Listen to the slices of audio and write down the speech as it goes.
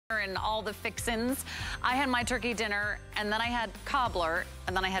and all the fixins. I had my turkey dinner, and then I had cobbler,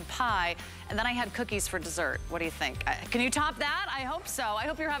 and then I had pie, and then I had cookies for dessert. What do you think? Can you top that? I hope so. I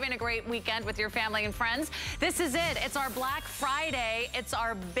hope you're having a great weekend with your family and friends. This is it. It's our Black Friday. It's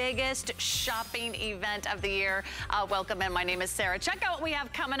our biggest shopping event of the year. Welcome in. My name is Sarah. Check out what we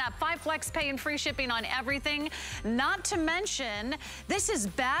have coming up. 5 flex pay and free shipping on everything. Not to mention, this is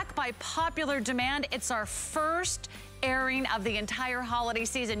back by popular demand. It's our first airing of the entire holiday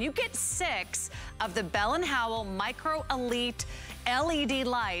season. You get 6 of the Bell & Howell Micro Elite LED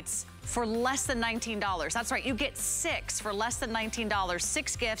lights for less than $19. That's right, you get 6 for less than $19.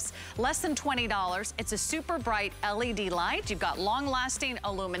 6 gifts, less than $20. It's a super bright LED light. You've got long-lasting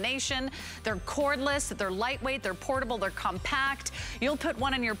illumination. They're cordless, they're lightweight, they're portable, they're compact. You'll put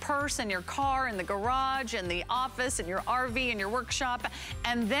one in your purse, in your car, in the garage, in the office, in your RV, in your workshop,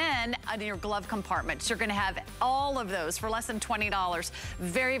 and then in your glove compartment. So you're gonna have all of those for less than $20.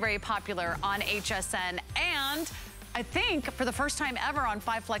 Very, very popular on HSN. And I think for the first time ever on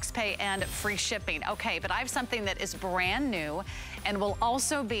 5 flex pay and free shipping. Okay, but I have something that is brand new and will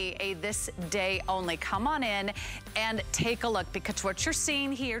also be a this day only. Come on in and take a look, because what you're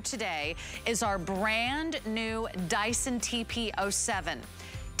seeing here today is our brand new Dyson TP07.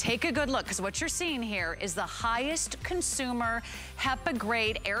 Take a good look, because what you're seeing here is the highest consumer HEPA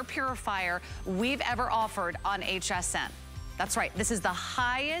grade air purifier we've ever offered on HSN. That's right, this is the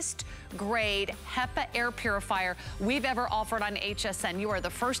highest grade HEPA air purifier we've ever offered on HSN. You are the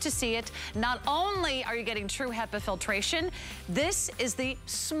first to see it. Not only are you getting true HEPA filtration, this is the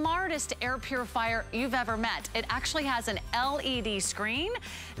smartest air purifier you've ever met. It actually has an LED screen.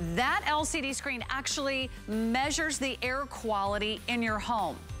 That LCD screen actually measures the air quality in your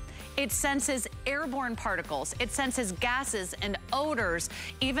home. It senses airborne particles. It senses gases and odors,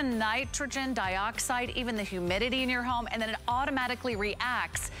 even nitrogen dioxide, even the humidity in your home, and then it automatically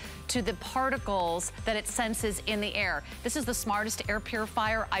reacts to the particles that it senses in the air. This is the smartest air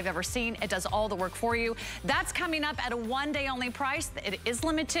purifier I've ever seen. It does all the work for you. That's coming up at a one-day only price. It is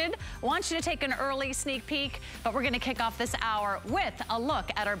limited. I want you to take an early sneak peek, but we're gonna kick off this hour with a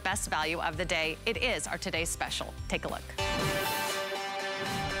look at our best value of the day. It is our today's special. Take a look.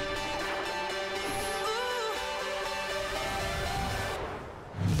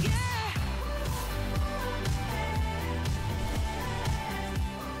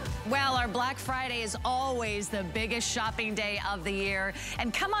 Well, our Black Friday is always the biggest shopping day of the year.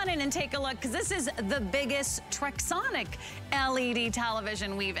 And come on in and take a look, because this is the biggest Trexonic LED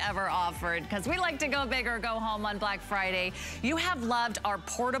television we've ever offered, because we like to go big or go home on Black Friday. You have loved our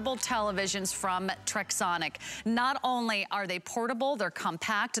portable televisions from Trexonic. Not only are they portable, they're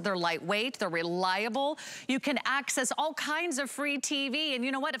compact, they're lightweight, they're reliable. You can access all kinds of free TV. And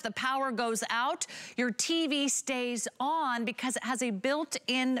you know what? If the power goes out, your TV stays on because it has a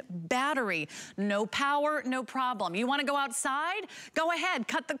built-in battery. No power, no problem. You want to go outside? Go ahead,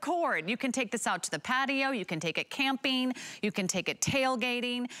 cut the cord. You can take this out to the patio. You can take it camping. You can take it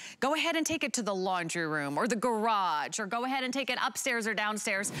tailgating. Go ahead and take it to the laundry room or the garage, or go ahead and take it upstairs or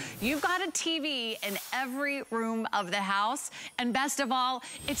downstairs. You've got a TV in every room of the house. And best of all,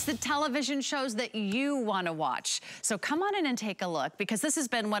 it's the television shows that you want to watch. So come on in and take a look, because this has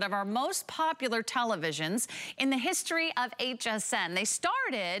been one of our most popular televisions in the history of HSN. They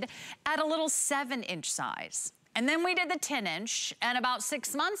started at a little 7-inch size. And then we did the 10-inch, and about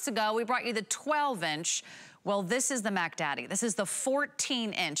 6 months ago, we brought you the 12-inch. Well, this is the Mac Daddy. This is the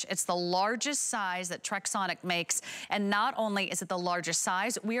 14-inch. It's the largest size that Trexonic makes. And not only is it the largest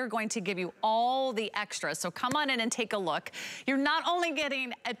size, we are going to give you all the extras. So come on in and take a look. You're not only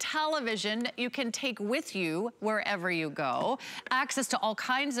getting a television you can take with you wherever you go, access to all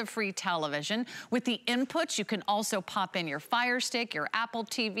kinds of free television. With the inputs, you can also pop in your Fire Stick, your Apple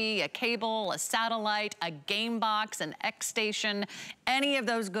TV, a cable, a satellite, a game box, an X station, any of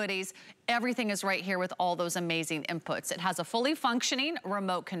those goodies. Everything is right here with all those amazing inputs. It has a fully functioning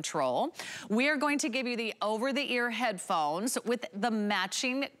remote control. We are going to give you the over-the-ear headphones with the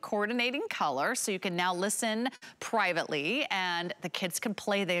matching coordinating color, so you can now listen privately and the kids can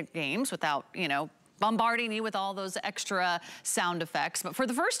play their games without, you know, bombarding you with all those extra sound effects. But for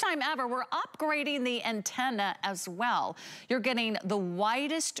the first time ever, we're upgrading the antenna as well. You're getting the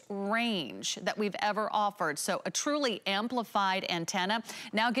widest range that we've ever offered. So a truly amplified antenna,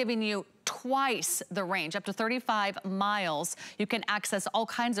 now giving you twice the range, up to 35 miles. You can access all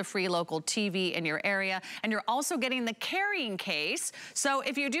kinds of free local TV in your area, and you're also getting the carrying case. So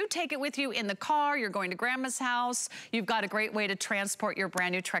if you do take it with you in the car, you're going to grandma's house, you've got a great way to transport your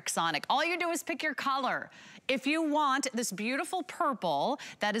brand new Trexonic. All you do is pick your color. If you want this beautiful purple,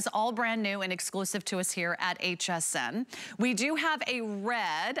 that is all brand new and exclusive to us here at HSN. We do have a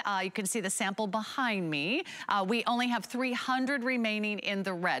red. You can see the sample behind me. We only have 300 remaining in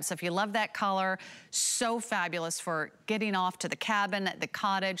the red. So if you love that color, so fabulous for getting off to the cabin, the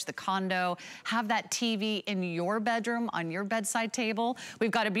cottage, the condo. Have that TV in your bedroom, on your bedside table.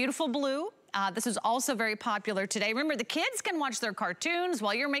 We've got a beautiful blue. This is also very popular today. Remember, the kids can watch their cartoons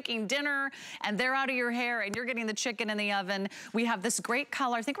while you're making dinner and they're out of your hair and you're getting the chicken in the oven. We have this great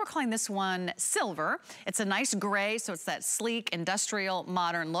color. I think we're calling this one silver. It's a nice gray, so it's that sleek, industrial,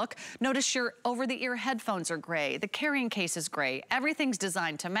 modern look. Notice your over-the-ear headphones are gray. The carrying case is gray. Everything's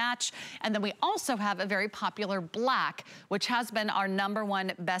designed to match. And then we also have a very popular black, which has been our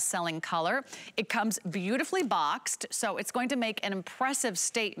 #1 best-selling color. It comes beautifully boxed, so it's going to make an impressive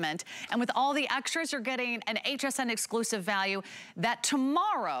statement. And with all the extras, you're getting an HSN exclusive value that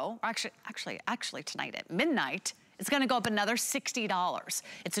tomorrow, actually tonight at midnight, it's gonna go up another $60.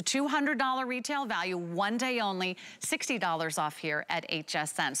 It's a $200 retail value, one day only, $60 off here at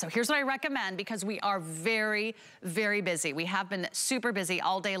HSN. So here's what I recommend, because we are very, very busy. We have been super busy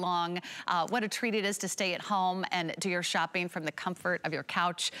all day long. What a treat it is to stay at home and do your shopping from the comfort of your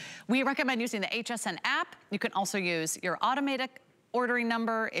couch. We recommend using the HSN app. You can also use your automated ordering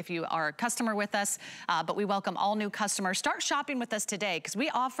number if you are a customer with us, but we welcome all new customers. Start shopping with us today, because we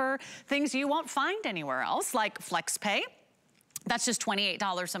offer things you won't find anywhere else, like FlexPay. That's just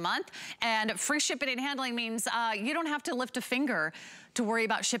 $28 a month, and free shipping and handling means you don't have to lift a finger to worry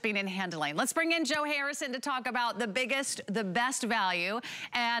about shipping and handling. Let's bring in Joe Harrison to talk about the biggest, the best value,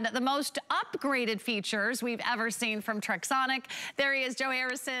 and the most upgraded features we've ever seen from Trexonic. There he is, Joe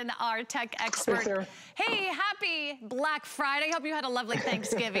Harrison, our tech expert. Hey, happy Black Friday. Hope you had a lovely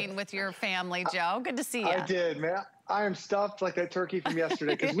Thanksgiving with your family, Joe. Good to see you. I did, man. I am stuffed like that turkey from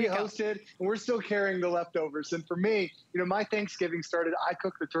yesterday, because we hosted and we're still carrying the leftovers. And for me, you know, my Thanksgiving started, I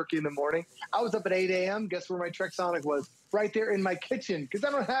cooked the turkey in the morning. I was up at 8 a.m. Guess where my Trexonic was? Right there in my kitchen, because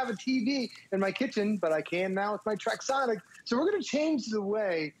I don't have a TV in my kitchen, but I can now with my Trexonic. So we're going to change the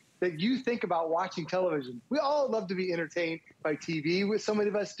way that you think about watching television. We all love to be entertained by TV. So many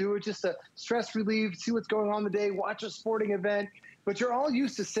of us do it just to stress relieve, see what's going on the day, watch a sporting event. But you're all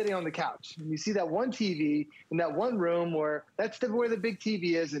used to sitting on the couch. And you see that one TV in that one room where that's where the big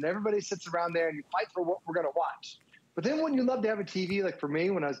TV is, and everybody sits around there and you fight for what we're going to watch. But then wouldn't you love to have a TV, like for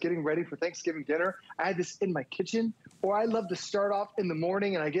me, when I was getting ready for Thanksgiving dinner, I had this in my kitchen. Or I love to start off in the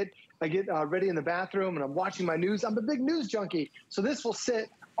morning and I get ready in the bathroom and I'm watching my news. I'm a big news junkie. So this will sit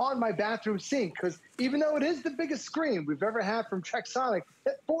on my bathroom sink, because even though it is the biggest screen we've ever had from Trexonic,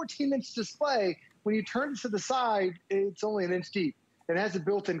 that 14-inch display, when you turn it to the side, it's only an inch deep. It has a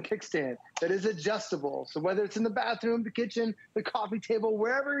built-in kickstand that is adjustable. So whether it's in the bathroom, the kitchen, the coffee table,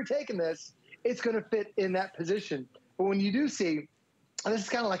 wherever you're taking this, it's going to fit in that position. But when you do see, and this is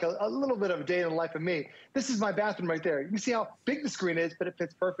kind of like a little bit of a day in the life of me. This is my bathroom right there. You can see how big the screen is, but it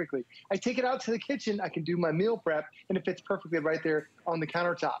fits perfectly. I take it out to the kitchen. I can do my meal prep, and it fits perfectly right there on the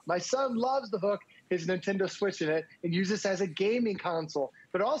countertop. My son loves to hook his Nintendo Switch in it and use this as a gaming console.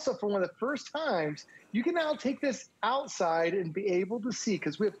 But also, for one of the first times, you can now take this outside and be able to see,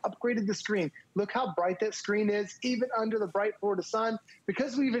 because we have upgraded the screen. Look how bright that screen is, even under the bright Florida sun.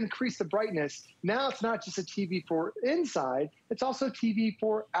 Because we've increased the brightness, now it's not just a TV for inside, it's also a TV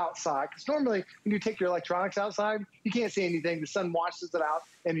for outside. Because normally, when you take your electronics outside, you can't see anything. The sun washes it out,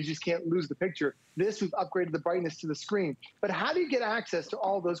 and you just can't lose the picture. This, we've upgraded the brightness to the screen. But how do you get access to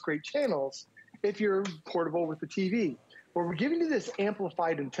all those great channels if you're portable with the TV? Well, we're giving you this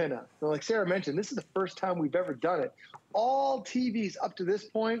amplified antenna. So like Sarah mentioned, this is the first time we've ever done it. All TVs up to this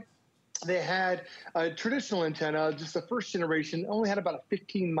point, they had a traditional antenna, just the first generation, only had about a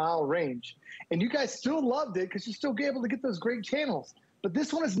 15-mile range. And you guys still loved it because you're still able to get those great channels. But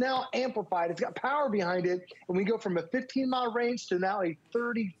this one is now amplified. It's got power behind it, and we go from a 15-mile range to now a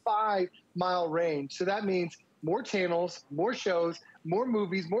 35-mile range. So that means more channels, more shows, more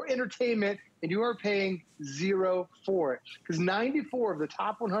movies, more entertainment, and you are paying $0 for it. Because 94 of the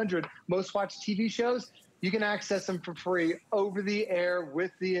top 100 most watched TV shows, you can access them for free over the air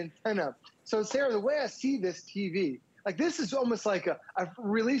with the antenna. So Sarah, the way I see this TV, like this is almost like a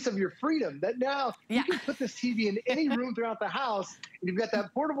release of your freedom, that now you can put this TV in any room throughout the house, and you've got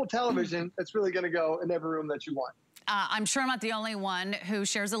that portable television that's really going to go in every room that you want. I'm sure I'm not the only one who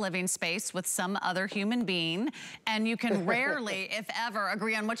shares a living space with some other human being, and you can rarely, if ever,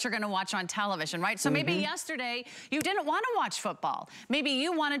 agree on what you're gonna watch on television, right? So maybe yesterday you didn't wanna watch football. Maybe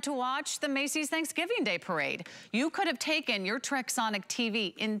you wanted to watch the Macy's Thanksgiving Day Parade. You could have taken your Trexonic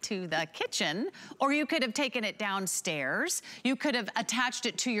TV into the kitchen, or you could have taken it downstairs. You could have attached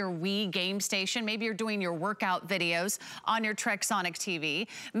it to your Wii game station. Maybe you're doing your workout videos on your Trexonic TV.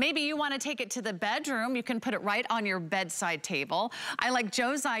 Maybe you wanna take it to the bedroom. You can put it right on your bedside table. I like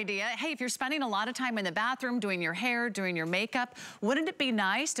Joe's idea. Hey, if you're spending a lot of time in the bathroom doing your hair, doing your makeup, wouldn't it be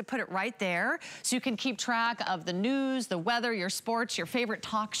nice to put it right there so you can keep track of the news, the weather, your sports, your favorite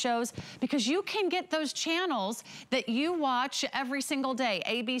talk shows? Because you can get those channels that you watch every single day.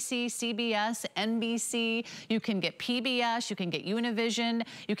 ABC, CBS, NBC. You can get PBS, you can get Univision,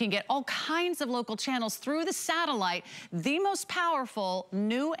 you can get all kinds of local channels through the satellite, the most powerful,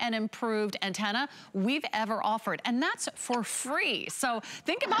 new and improved antenna we've ever offered. And that's for free. So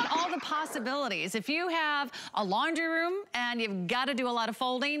think about all the possibilities. If you have a laundry room and you've got to do a lot of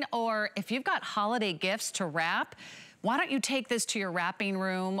folding, or if you've got holiday gifts to wrap, why don't you take this to your wrapping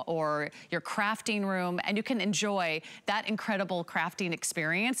room or your crafting room, and you can enjoy that incredible crafting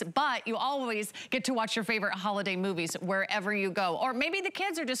experience, but you always get to watch your favorite holiday movies wherever you go. Or maybe the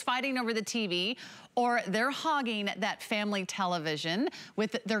kids are just fighting over the TV, or they're hogging that family television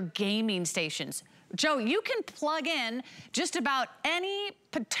with their gaming stations. Joe, you can plug in just about any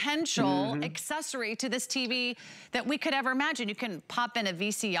potential accessory to this TV that we could ever imagine. You can pop in a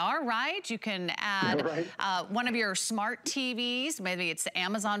VCR, right? You can add one of your smart TVs. Maybe it's the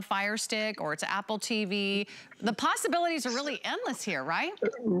Amazon Fire Stick or it's Apple TV. The possibilities are really endless here, right?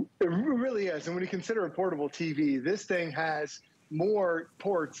 It really is. And when you consider a portable TV, this thing has more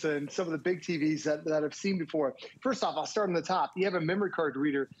ports than some of the big TVs that I've seen before. First off, I'll start on the top. You have a memory card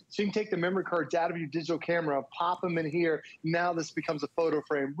reader, so you can take the memory cards out of your digital camera, pop them in here. Now this becomes a photo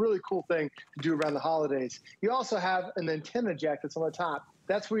frame. Really cool thing to do around the holidays. You also have an antenna jack that's on the top.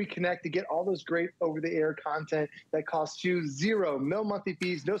 That's where you connect to get all those great over-the-air content that costs you zero, no monthly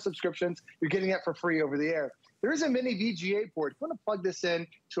fees, no subscriptions. You're getting that for free over the air. There is a mini VGA port. If you want to plug this in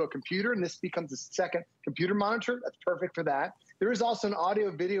to a computer, and this becomes a second computer monitor, that's perfect for that. There is also an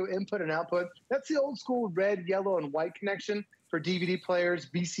audio-video input and output. That's the old school red, yellow, and white connection for DVD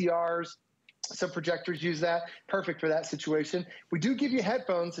players, VCRs. Some projectors use that. Perfect for that situation. We do give you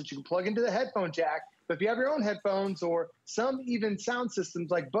headphones that you can plug into the headphone jack. But if you have your own headphones, or some even sound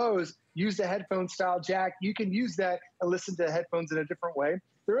systems like Bose use the headphone style jack, you can use that and listen to headphones in a different way.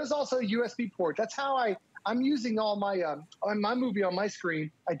 There is also a USB port. That's how I'm using all my on my movie on my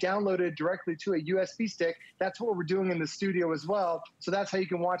screen. I downloaded directly to a USB stick. That's what we're doing in the studio as well. So that's how you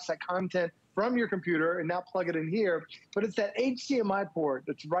can watch that content from your computer and now plug it in here. But it's that HDMI port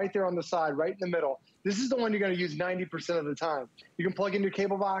that's right there on the side, right in the middle. This is the one you're going to use 90% of the time. You can plug in your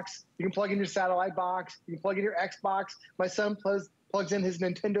cable box. You can plug in your satellite box. You can plug in your Xbox. My son plugs in his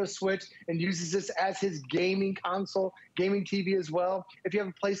Nintendo Switch and uses this as his gaming console, gaming TV as well. If you have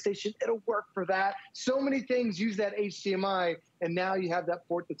a PlayStation, it'll work for that. So many things use that HDMI, and now you have that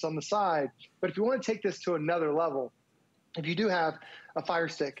port that's on the side. But if you want to take this to another level, if you do have a Fire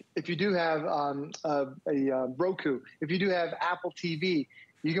Stick, if you do have a Roku, if you do have Apple TV,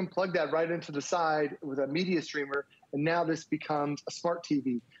 you can plug that right into the side with a media streamer, and now this becomes a smart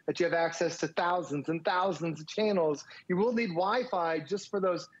TV that you have access to thousands and thousands of channels. You will need Wi-Fi just for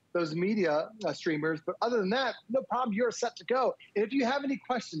those media streamers, but other than that, no problem. You're set to go. And if you have any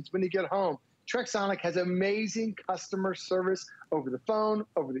questions when you get home, Trexonic has amazing customer service over the phone,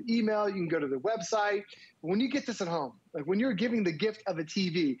 over the email. You can go to the website. When you get this at home, like when you're giving the gift of a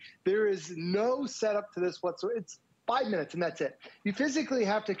TV, there is no setup to this whatsoever. It's 5 minutes and that's it. You physically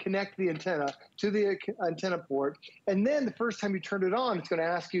have to connect the antenna to the antenna port, and then the first time you turn it on, it's going to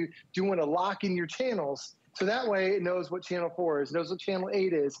ask you, do you want to lock in your channels? So that way it knows what channel 4 is, knows what channel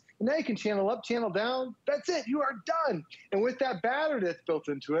 8 is. And now you can channel up, channel down. That's it. You are done. And with that battery that's built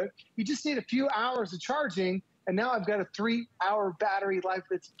into it, you just need a few hours of charging. And now I've got a 3-hour battery life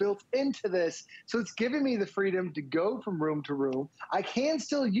that's built into this. So it's giving me the freedom to go from room to room. I can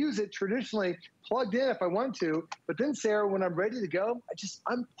still use it traditionally plugged in if I want to. But then, Sarah, when I'm ready to go, I just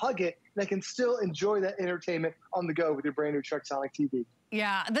unplug it, and I can still enjoy that entertainment on the go with your brand new Trexonic TV.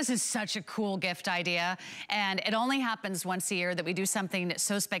 Yeah, this is such a cool gift idea, and it only happens once a year that we do something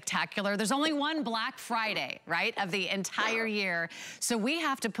so spectacular. There's only one Black Friday, right, of the entire year, so we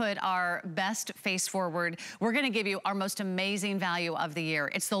have to put our best face forward. We're gonna give you our most amazing value of the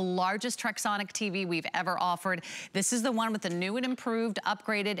year. It's the largest Trexonic TV we've ever offered. This is the one with the new and improved,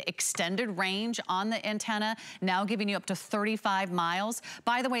 upgraded, extended range on the antenna, now giving you up to 35 miles.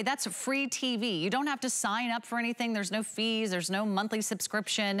 By the way, that's a free TV. You don't have to sign up for anything. There's no fees, there's no monthly subscription.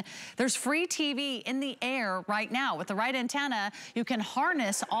 There's free TV in the air right now. With the right antenna, you can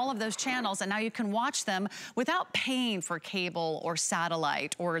harness all of those channels, and now you can watch them without paying for cable or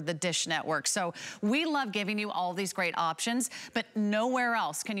satellite or the Dish Network. So we love giving you all these great options, but nowhere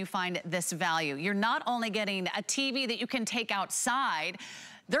else can you find this value. You're not only getting a TV that you can take outside,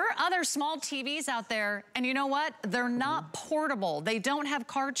 there are other small TVs out there, and you know what? They're not portable. They don't have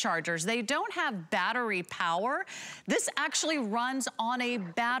car chargers. They don't have battery power. This actually runs on a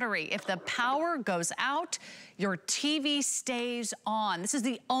battery. If the power goes out, your TV stays on. This is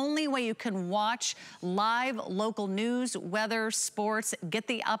the only way you can watch live local news, weather, sports, get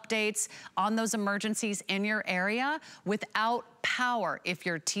the updates on those emergencies in your area without power. If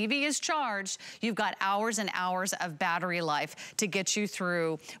your TV is charged, you've got hours and hours of battery life to get you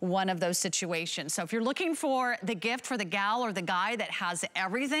through one of those situations. So if you're looking for the gift for the gal or the guy that has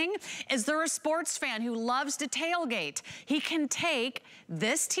everything, is there a sports fan who loves to tailgate? He can take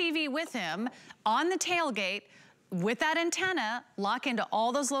this TV with him on the tailgate with that antenna, lock into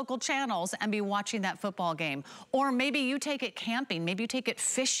all those local channels and be watching that football game. Or maybe you take it camping, maybe you take it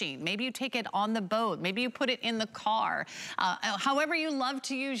fishing, maybe you take it on the boat, maybe you put it in the car. However you love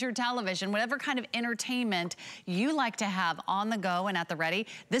to use your television, whatever kind of entertainment you like to have on the go and at the ready,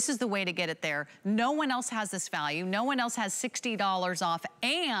 this is the way to get it there. No one else has this value. No one else has $60 off,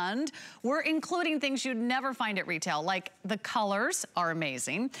 and we're including things you'd never find at retail, like the colors are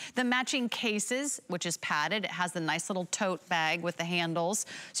amazing. The matching cases, which is padded, it has the nice little tote bag with the handles,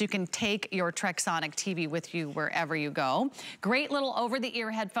 so you can take your Trexonic TV with you wherever you go. Great little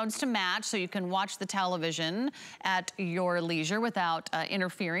over-the-ear headphones to match, so you can watch the television at your leisure without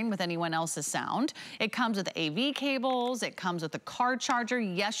interfering with anyone else's sound. It comes with AV cables, it comes with a car charger.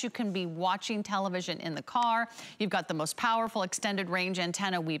 Yes, you can be watching television in the car. You've got the most powerful extended range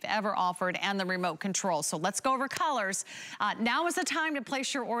antenna we've ever offered and the remote control. So let's go over colors. Now is the time to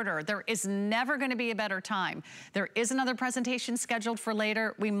place your order. There is never gonna be a better time. There is another presentation scheduled for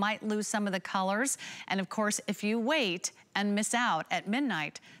later. We might lose some of the colors. And of course, if you wait and miss out at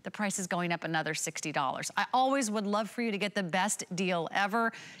midnight, the price is going up another $60. I always would love for you to get the best deal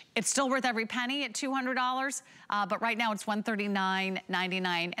ever. It's still worth every penny at $200, but right now it's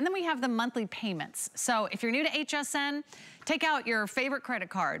 $139.99. And then we have the monthly payments. So if you're new to HSN, take out your favorite credit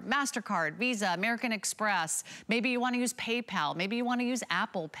card, MasterCard, Visa, American Express. Maybe you want to use PayPal. Maybe you want to use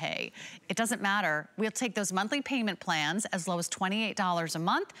Apple Pay. It doesn't matter. We'll take those monthly payment plans as low as $28 a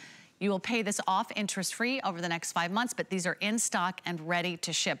month. You will pay this off interest-free over the next 5 months, but these are in stock and ready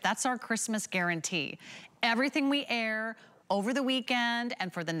to ship. That's our Christmas guarantee. Everything we air over the weekend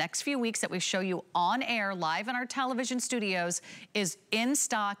and for the next few weeks that we show you on air live in our television studios is in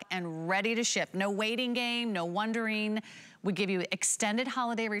stock and ready to ship. No waiting game, no wondering. We give you extended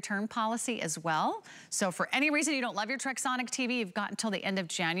holiday return policy as well. So for any reason you don't love your Trexonic TV, you've got until the end of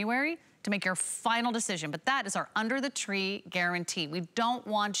January to make your final decision. But that is our under the tree guarantee. We don't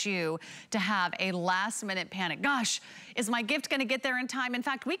want you to have a last minute panic. Gosh, is my gift gonna get there in time? In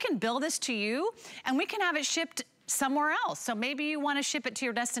fact, we can bill this to you and we can have it shipped somewhere else. So maybe you want to ship it to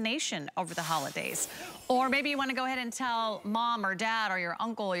your destination over the holidays. Or maybe you want to go ahead and tell mom or dad or your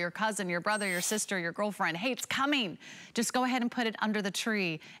uncle or your cousin, your brother, your sister, your girlfriend, hey, it's coming. Just go ahead and put it under the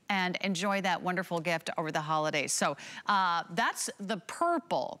tree and enjoy that wonderful gift over the holidays. So that's the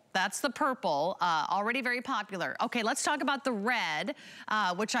purple. That's the purple, already very popular. Okay, let's talk about the red,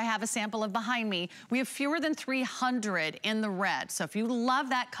 which I have a sample of behind me. We have fewer than 300 in the red. So if you love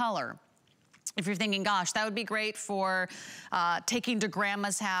that color, if you're thinking, gosh, that would be great for taking to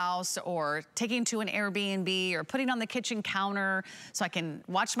grandma's house or taking to an Airbnb or putting on the kitchen counter so I can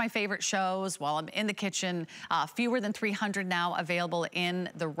watch my favorite shows while I'm in the kitchen. Fewer than 300 now available in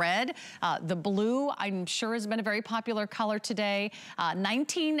the red. The blue, I'm sure, has been a very popular color today.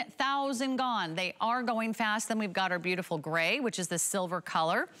 19,000 gone. They are going fast. Then we've got our beautiful gray, which is the silver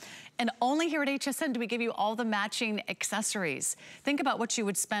color. And only here at HSN do we give you all the matching accessories. Think about what you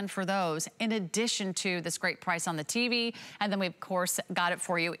would spend for those in addition to this great price on the TV. And then we, of course, got it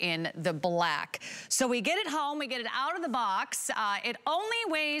for you in the black. So we get it home, we get it out of the box. It only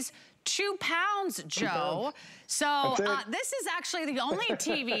weighs 2 pounds, Joe. So this is actually the only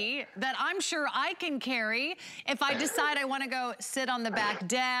TV that I'm sure I can carry if I decide I want to go sit on the back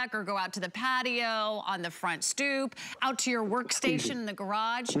deck or go out to the patio, on the front stoop, out to your workstation in the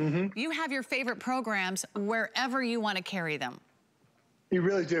garage. You have your favorite programs wherever you want to carry them. You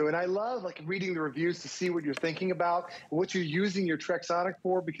really do. And I love like reading the reviews to see what you're thinking about and what you're using your Trexonic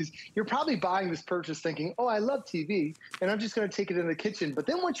for, because you're probably buying this purchase thinking, oh, I love TV and I'm just going to take it in the kitchen. But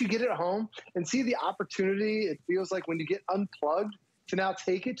then once you get it home and see the opportunity, it feels like when you get unplugged to now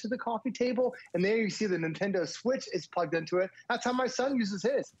take it to the coffee table, and there you see the Nintendo Switch is plugged into it. That's how my son uses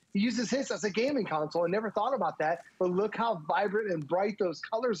his. He uses his as a gaming console. I never thought about that, but look how vibrant and bright those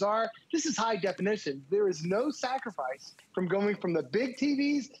colors are. This is high definition. There is no sacrifice from going from the big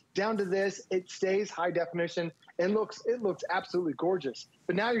TVs down to this. It stays high definition and it looks absolutely gorgeous.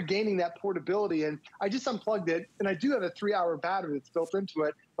 But now you're gaining that portability, and I just unplugged it, and I do have a 3-hour battery that's built into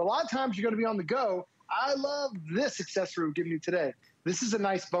it. But a lot of times you're going to be on the go. I love this accessory we're giving you today. This is a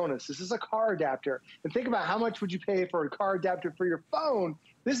nice bonus. This is a car adapter. And think about how much would you pay for a car adapter for your phone.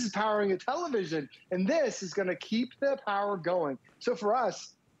 This is powering a television, and this is going to keep the power going. So for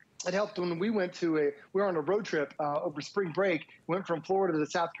us, it helped when we went we were on a road trip over spring break. Went from Florida to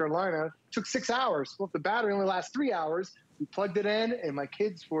South Carolina. It took 6 hours. Well, if the battery only lasts 3 hours, we plugged it in, and my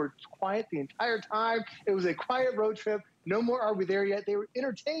kids were quiet the entire time. It was a quiet road trip. No more are we there yet. They were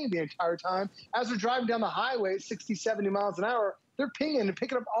entertained the entire time. As we're driving down the highway at 60, 70 miles an hour, they're pinging and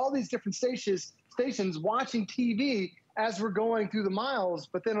picking up all these different stations watching TV as we're going through the miles.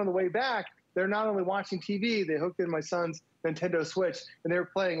 But then on the way back, they're not only watching TV, they hooked in my son's Nintendo Switch, and they were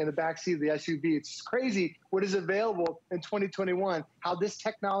playing in the backseat of the SUV. It's just crazy what is available in 2021, how this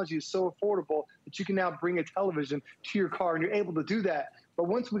technology is so affordable that you can now bring a television to your car, and you're able to do that. But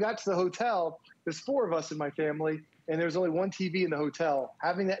once we got to the hotel, there's 4 of us in my family, and there's only 1 TV in the hotel.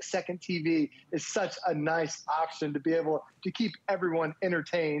 Having that second TV is such a nice option to be able to keep everyone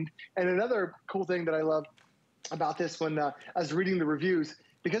entertained. And another cool thing that I love about this when I was reading the reviews,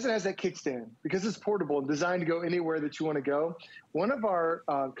 because it has that kickstand, because it's portable and designed to go anywhere that you want to go, one of our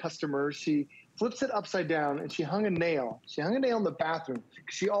customers, she flips it upside down and she hung a nail. She hung a nail in the bathroom.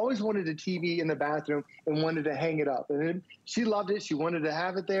 She always wanted a TV in the bathroom and wanted to hang it up. And then she loved it. She wanted to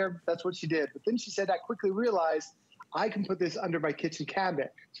have it there. That's what she did. But then she said, I quickly realized I can put this under my kitchen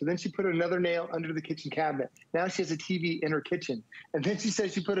cabinet. So then she put another nail under the kitchen cabinet. Now she has a TV in her kitchen. And then she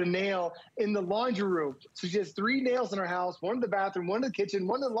said she put a nail in the laundry room. So she has 3 nails in her house, 1 in the bathroom, 1 in the kitchen,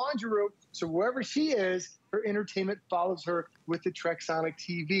 1 in the laundry room. So wherever she is, her entertainment follows her with the Trexonic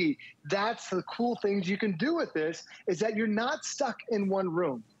TV. That's the cool things you can do with this, is that you're not stuck in one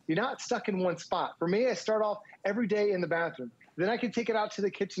room. You're not stuck in one spot. For me, I start off every day in the bathroom. Then I can take it out to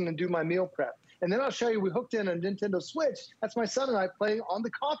the kitchen and do my meal prep. And then I'll show you, we hooked in a Nintendo Switch. That's my son and I playing on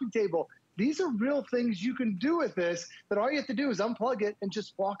the coffee table. These are real things you can do with this, that all you have to do is unplug it and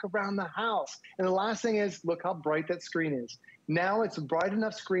just walk around the house. And the last thing is, look how bright that screen is. Now it's a bright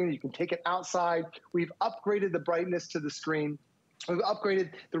enough screen, you can take it outside. We've upgraded the brightness to the screen. We've upgraded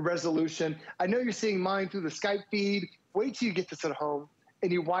the resolution. I know you're seeing mine through the Skype feed. Wait till you get this at home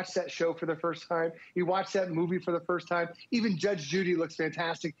and you watch that show for the first time. You watch that movie for the first time. Even Judge Judy looks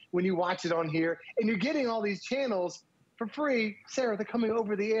fantastic when you watch it on here. And you're getting all these channels for free. Sarah, they're coming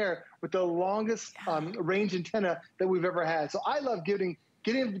over the air with the longest range antenna that we've ever had. So I love giving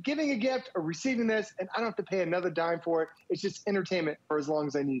a gift or receiving this, and I don't have to pay another dime for it. It's just entertainment for as long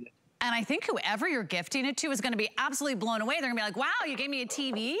as I need it. And I think whoever you're gifting it to is gonna be absolutely blown away. They're gonna be like, wow, you gave me a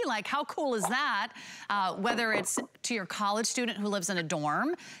TV? Like, how cool is that? Whether it's to your college student who lives in a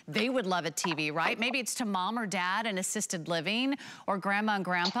dorm, they would love a TV, right? Maybe it's to mom or dad in assisted living, or grandma and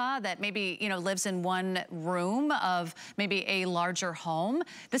grandpa that maybe, you know, lives in one room of maybe a larger home.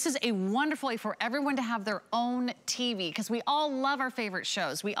 This is a wonderful way for everyone to have their own TV, because we all love our favorite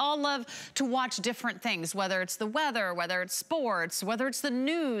shows. We all love to watch different things, whether it's the weather, whether it's sports, whether it's the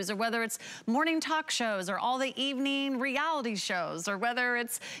news, or whether it's morning talk shows or all the evening reality shows, or whether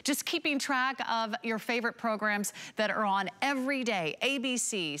it's just keeping track of your favorite programs that are on every day.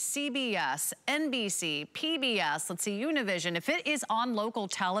 ABC, CBS, NBC, PBS, let's see, Univision. If it is on local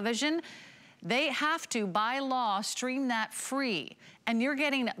television, they have to, by law, stream that free. And you're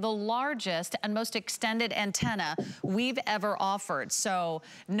getting the largest and most extended antenna we've ever offered. So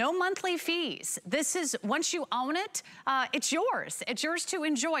no monthly fees. This is, once you own it, it's yours. It's yours to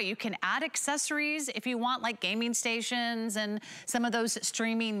enjoy. You can add accessories if you want, like gaming stations and some of those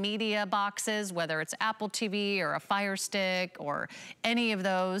streaming media boxes, whether it's Apple TV or a Fire Stick or any of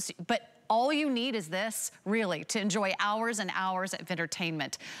those. But All you need is this, really, to enjoy hours and hours of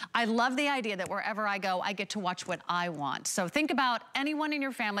entertainment. I love the idea that wherever I go, I get to watch what I want. So think about anyone in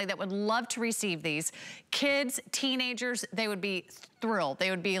your family that would love to receive these. Kids, teenagers, they would be thrilled. They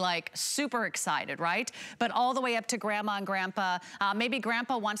would be like super excited, right? But all the way up to grandma and grandpa. Maybe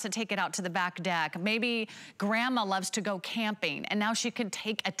grandpa wants to take it out to the back deck. Maybe grandma loves to go camping, and now she can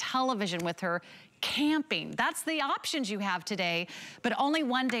take a television with her camping. That's the options you have today, but only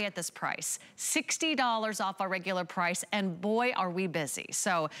one day at this price. $60 off our regular price, and boy, are we busy.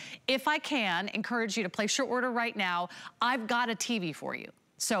 So if I can encourage you to place your order right now, I've got a TV for you.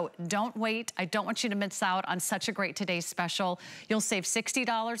 So don't wait. I don't want you to miss out on such a great today's special. You'll save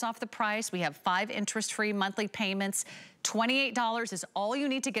 $60 off the price. We have 5 interest-free monthly payments. $28 is all you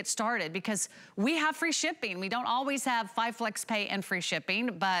need to get started because we have free shipping. We don't always have 5 flex pay and free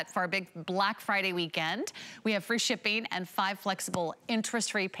shipping, but for our big Black Friday weekend, we have free shipping and 5 flexible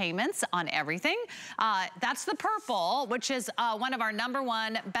interest-free payments on everything. That's the purple, which is one of our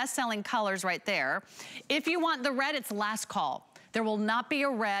 #1 best-selling colors right there. If you want the red, it's last call. There will not be a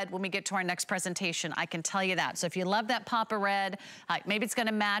red when we get to our next presentation, I can tell you that. So if you love that pop of red, maybe it's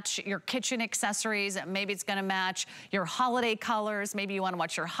gonna match your kitchen accessories, maybe it's gonna match your holiday colors, maybe you wanna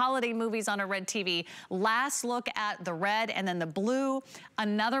watch your holiday movies on a red TV. Last look at the red and then the blue,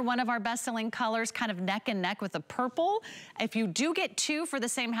 another one of our best-selling colors, kind of neck and neck with the purple. If you do get 2 for the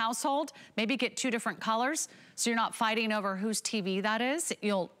same household, maybe get 2 different colors, so you're not fighting over whose TV that is.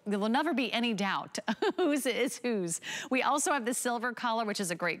 There'll never be any doubt whose is whose. We also have the silver color, which is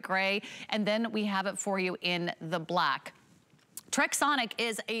a great gray, and then we have it for you in the black. Trexonic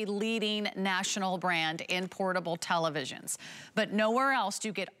is a leading national brand in portable televisions, but nowhere else do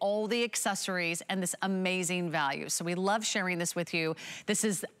you get all the accessories and this amazing value. So we love sharing this with you. This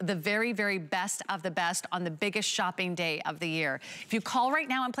is the very, very best of the best on the biggest shopping day of the year. If you call right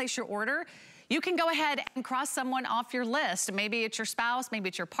now and place your order, you can go ahead and cross someone off your list. Maybe it's your spouse, maybe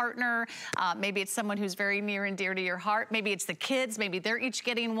it's your partner, maybe it's someone who's very near and dear to your heart, maybe it's the kids, maybe they're each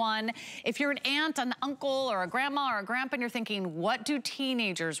getting one. If you're an aunt, an uncle, or a grandma or a grandpa, and you're thinking, what do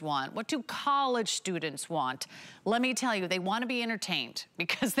teenagers want? What do college students want? Let me tell you, they want to be entertained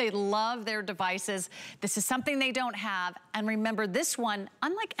because they love their devices. This is something they don't have. And remember, this one,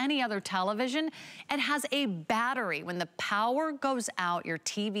 unlike any other television, it has a battery. When the power goes out, your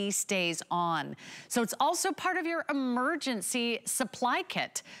TV stays on. So it's also part of your emergency supply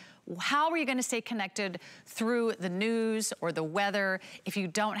kit. How are you going to stay connected through the news or the weather if you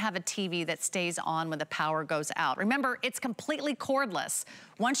don't have a TV that stays on when the power goes out? Remember, it's completely cordless.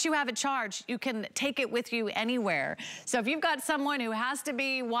 Once you have it charged, you can take it with you anywhere. So if you've got someone who has to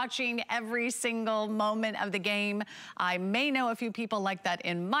be watching every single moment of the game, I may know a few people like that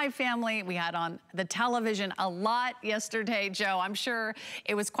in my family. We had on the television a lot yesterday, Joe. I'm sure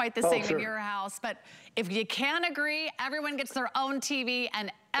it was quite the same in your house. But if you can agree, everyone gets their own TV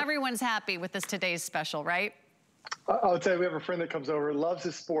and everyone's happy with this today's special, right? I'll tell you, we have a friend that comes over, loves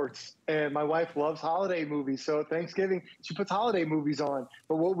his sports, and my wife loves holiday movies. So Thanksgiving, she puts holiday movies on.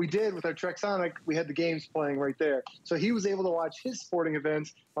 But what we did with our Trexonic, we had the games playing right there. So he was able to watch his sporting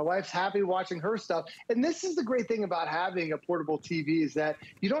events. My wife's happy watching her stuff. And this is the great thing about having a portable TV is that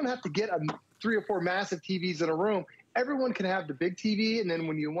you don't have to get 3 or 4 massive TVs in a room. Everyone can have the big TV, and then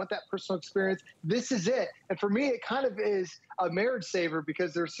when you want that personal experience, this is it. And for me, it kind of is a marriage saver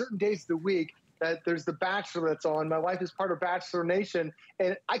because there are certain days of the week that there's The Bachelor that's on. My wife is part of Bachelor Nation,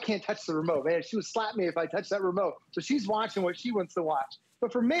 and I can't touch the remote. Man, she would slap me if I touched that remote. So she's watching what she wants to watch.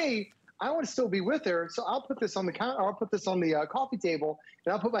 But for me, I want to still be with her, so I'll put this on the counter. I'll put this on the coffee table,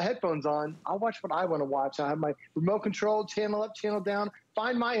 and I'll put my headphones on. I'll watch what I want to watch. I have my remote control, channel up, channel down,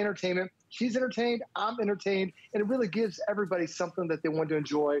 find my entertainment. She's entertained, I'm entertained, and it really gives everybody something that they want to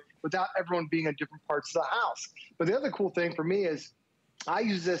enjoy without everyone being in different parts of the house. But the other cool thing for me is I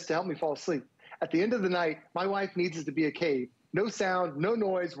use this to help me fall asleep. At the end of the night, my wife needs it to be a cave. No sound, no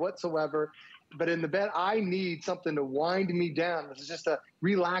noise whatsoever. But in the bed, I need something to wind me down. This is just to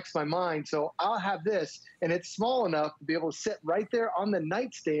relax my mind. So I'll have this, and it's small enough to be able to sit right there on the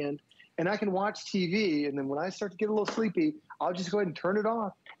nightstand, and I can watch TV. And then when I start to get a little sleepy, I'll just go ahead and turn it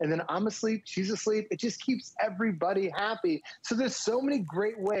off. And then I'm asleep, she's asleep. It just keeps everybody happy. So there's so many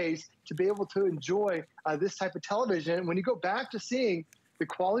great ways to be able to enjoy this type of television. When you go back to seeing the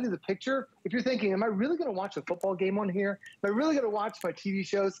quality of the picture, if you're thinking, am I really going to watch a football game on here? Am I really going to watch my TV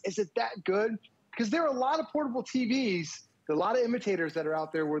shows? Is it that good? Because there are a lot of portable TVs, there are a lot of imitators that are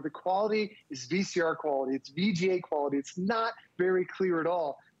out there where the quality is VCR quality, it's VGA quality, it's not very clear at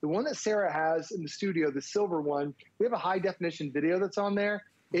all. The one that Sarah has in the studio, the silver one, we have a high definition video that's on there.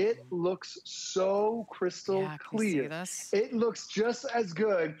 It looks so crystal clear. It looks just as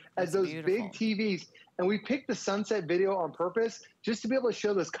good as those big TVs. And we picked the sunset video on purpose just to be able to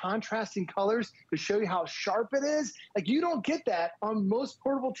show those contrasting colors to show you how sharp it is. Like, you don't get that on most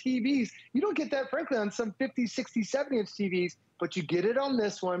portable TVs. You don't get that, frankly, on some 50, 60, 70-inch TVs, but you get it on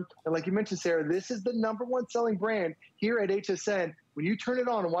this one. And like you mentioned, Sarah, this is the #1 selling brand here at HSN. When you turn it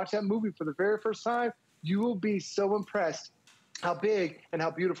on and watch that movie for the very first time, you will be so impressed how big and how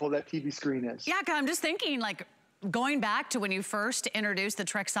beautiful that TV screen is. Yeah, I'm just thinking, like, going back to when you first introduced the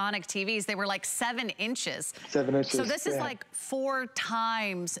Trexonic TVs, they were like 7 inches. 7 inches. So this is like 4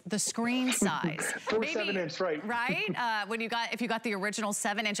 times the screen size. 7-inch, right? Right? If you got the original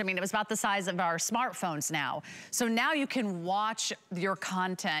 7-inch, I mean, it was about the size of our smartphones now. So now you can watch your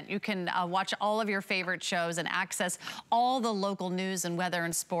content. You can watch all of your favorite shows and access all the local news and weather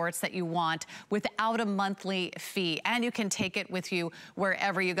and sports that you want without a monthly fee. And you can take it with you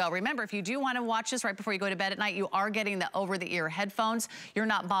wherever you go. Remember, if you do want to watch this right before you go to bed at night, you are getting the over-the-ear headphones. You're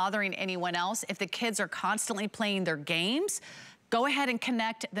not bothering anyone else. If the kids are constantly playing their games, go ahead and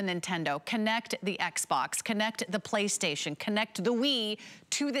connect the Nintendo, connect the Xbox, connect the PlayStation, connect the Wii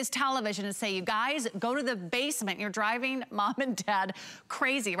to this television and say, you guys, go to the basement. You're driving mom and dad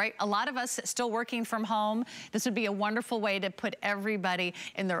crazy, right? A lot of us still working from home. This would be a wonderful way to put everybody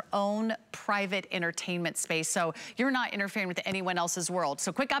in their own private entertainment space, so you're not interfering with anyone else's world.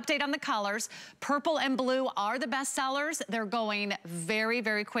 So quick update on the colors. Purple and blue are the best sellers. They're going very,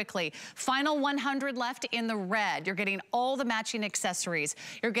 very quickly. Final 100 left in the red. You're getting all the matching accessories.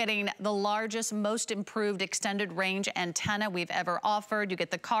 You're getting the largest, most improved extended range antenna we've ever offered. You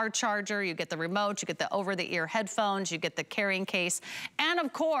get the car charger, you get the remote, you get the over-the-ear headphones, you get the carrying case, and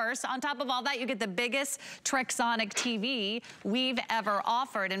of course, on top of all that, you get the biggest Trexonic TV we've ever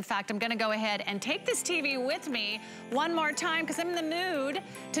offered. In fact, I'm gonna go ahead and take this TV with me one more time because I'm in the mood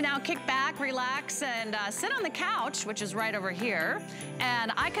to now kick back, relax, and sit on the couch, which is right over here,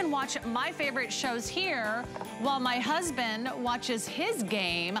 and I can watch my favorite shows here while my husband watches his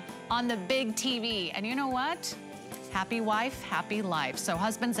game on the big TV. And you know what? Happy wife, happy life. So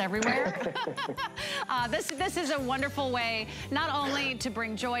husbands everywhere. This is a wonderful way not only to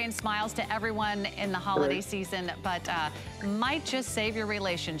bring joy and smiles to everyone in the holiday season, but might just save your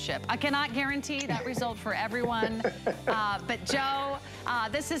relationship. I cannot guarantee that result for everyone. But Joe,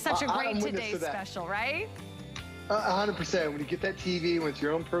 this is such a great today's special, right? 100%. When you get that TV, when it's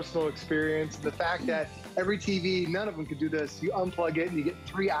your own personal experience, the fact that every TV, none of them could do this. You unplug it and you get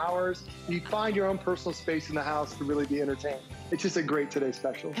 3 hours. You find your own personal space in the house to really be entertained. It's just a great Today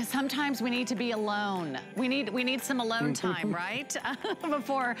Special. Because sometimes we need to be alone. We need some alone time, right?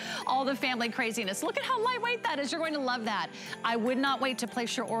 Before all the family craziness. Look at how lightweight that is. You're going to love that. I would not wait to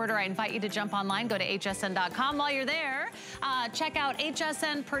place your order. I invite you to jump online. Go to hsn.com. While you're there, check out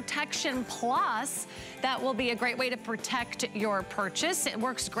HSN Protection Plus. That will be a great way to protect your purchase. It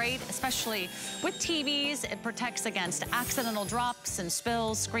works great, especially with TVs. It protects against accidental drops and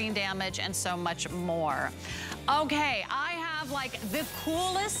spills, screen damage, and so much more. Okay, I have like the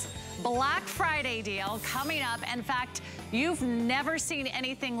coolest Black Friday deal coming up. In fact, you've never seen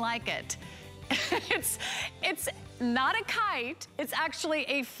anything like it. It's not a kite, it's actually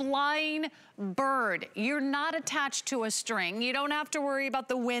a flying bird. You're not attached to a string. You don't have to worry about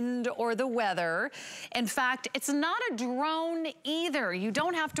the wind or the weather. In fact, it's not a drone either. You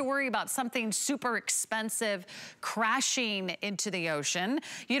don't have to worry about something super expensive crashing into the ocean.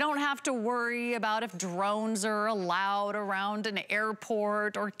 You don't have to worry about if drones are allowed around an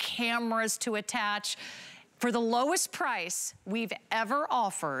airport or cameras to attach. For the lowest price we've ever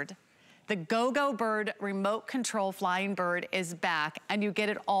offered, the Go-Go Bird remote control flying bird is back, and you get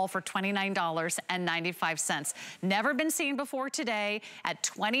it all for $29.95. Never been seen before today at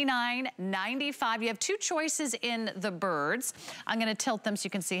 $29.95. You have 2 choices in the birds. I'm gonna tilt them so you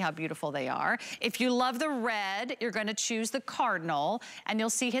can see how beautiful they are. If you love the red, you're gonna choose the cardinal, and you'll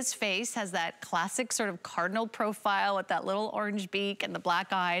see his face has that classic sort of cardinal profile with that little orange beak and the black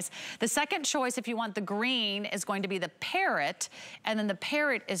eyes. The second choice, if you want the green, is going to be the parrot, and then the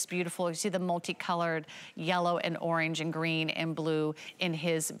parrot is beautiful. You see the multicolored yellow and orange and green and blue in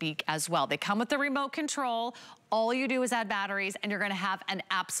his beak as well. They come with the remote control. All you do is add batteries and you're gonna have an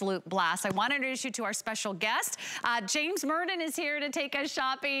absolute blast. I wanna introduce you to our special guest. James Murden is here to take us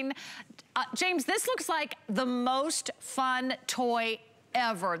shopping. James, this looks like the most fun toy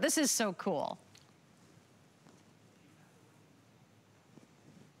ever. This is so cool.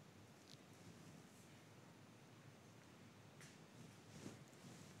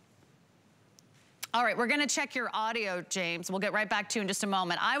 All right, we're gonna check your audio, James. We'll get right back to you in just a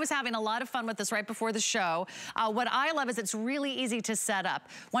moment. I was having a lot of fun with this right before the show. What I love is it's really easy to set up.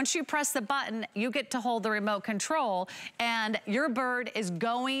 Once you press the button, you get to hold the remote control and your bird is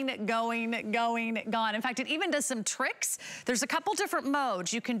gone. In fact, it even does some tricks. There's a couple different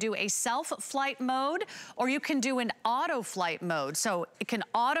modes. You can do a self-flight mode or you can do an auto-flight mode. So it can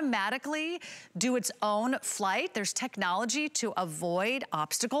automatically do its own flight. There's technology to avoid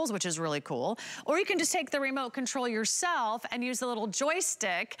obstacles, which is really cool. Or you can just take the remote control yourself and use the little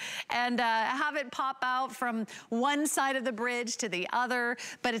joystick and have it pop out from one side of the bridge to the other,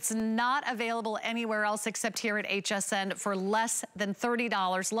 but it's not available anywhere else except here at HSN for less than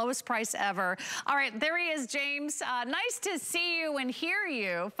 $30, lowest price ever. All right, there he is, James. Nice to see you and hear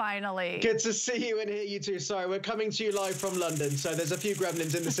you, finally. Good to see you and hear you too. Sorry, we're coming to you live from London, so there's a few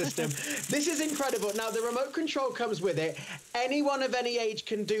gremlins in the system. This is incredible. Now, the remote control comes with it. Anyone of any age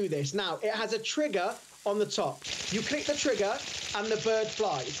can do this. Now, it has a trigger on the top. You click the trigger and the bird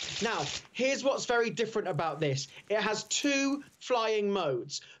flies. Now, here's what's very different about this. It has 2 flying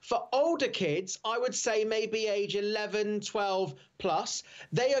modes. For older kids, I would say maybe age 11, 12 plus,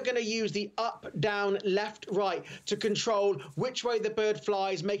 they are going to use the up, down, left, right to control which way the bird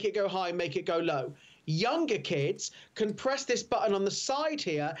flies, make it go high, make it go low. Younger kids can press this button on the side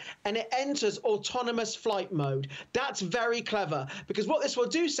here and it enters autonomous flight mode. That's very clever because what this will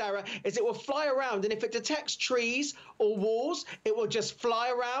do, Sarah, is it will fly around, and if it detects trees or walls, it will just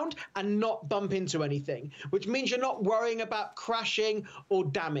fly around and not bump into anything, which means you're not worrying about crashing or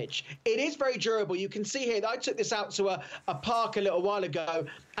damage. It is very durable. You can see here that I took this out to a park a little while ago,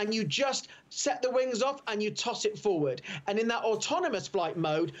 and you just set the wings off and you toss it forward. And in that autonomous flight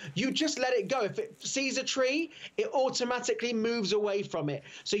mode, you just let it go. If it sees a tree, it automatically moves away from it.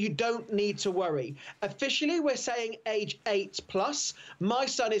 So you don't need to worry. Officially, we're saying age 8 plus. My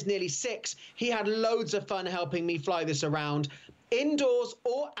son is nearly 6. He had loads of fun helping me fly this around. Indoors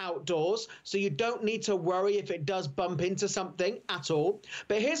or outdoors, so you don't need to worry if it does bump into something at all.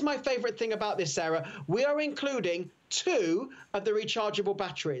 But here's my favorite thing about this, Sarah. We are including 2 of the rechargeable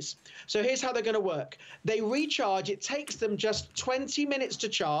batteries. So here's how they're going to work. They recharge. It takes them just 20 minutes to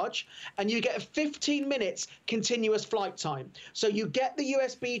charge, and you get 15 minutes continuous flight time. So you get the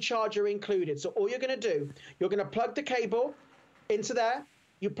USB charger included. So all you're going to do, you're going to plug the cable into there.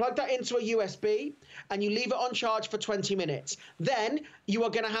 You plug that into a USB and you leave it on charge for 20 minutes. Then you are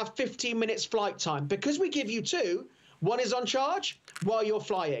going to have 15 minutes flight time. Because we give you 2, one is on charge while you're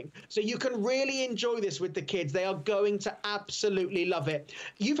flying. So you can really enjoy this with the kids. They are going to absolutely love it.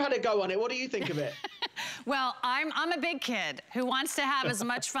 You've had a go on it. What do you think of it? Well, I'm a big kid who wants to have as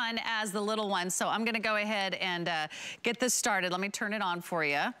much fun as the little ones. So I'm going to go ahead and get this started. Let me turn it on for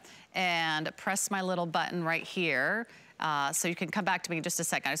you and press my little button right here. So you can come back to me in just a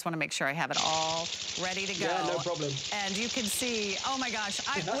second. I just want to make sure I have it all ready to go. Yeah, no problem. And you can see, oh my gosh,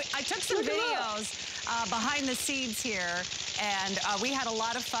 I took some videos behind the scenes here, and we had a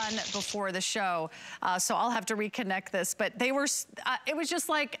lot of fun before the show. So I'll have to reconnect this, but they were, it was just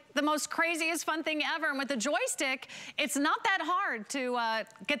like the most craziest fun thing ever. And with the joystick, it's not that hard to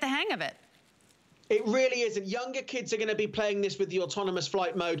get the hang of it. It really isn't. Younger kids are going to be playing this with the autonomous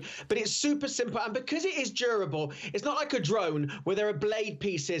flight mode, but it's super simple. And because it is durable, it's not like a drone where there are blade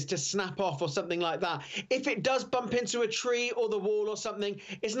pieces to snap off or something like that. If it does bump into a tree or the wall or something,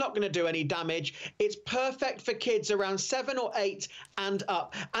 it's not going to do any damage. It's perfect for kids around 7 or 8 and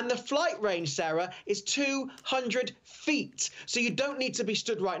up. And the flight range, Sarah, is 200 feet. So you don't need to be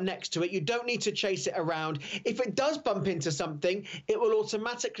stood right next to it. You don't need to chase it around. If it does bump into something, it will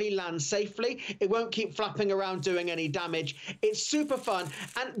automatically land safely. It won't keep flapping around doing any damage. It's super fun,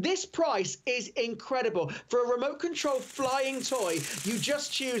 and this price is incredible. For a remote control flying toy, you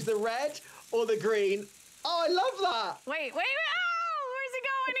just choose the red or the green. Oh, I love that. Wait. Oh, where's he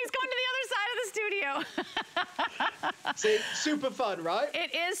going? He's going to the other side of the studio. See, super fun, right?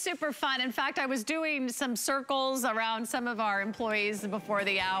 It is super fun. In fact, I was doing some circles around some of our employees before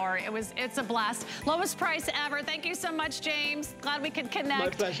the hour. It's a blast. Lowest price ever. Thank you so much, James. Glad we could connect. My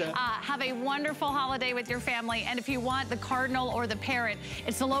pleasure. Have a wonderful holiday with your family. And if you want the cardinal or the parrot,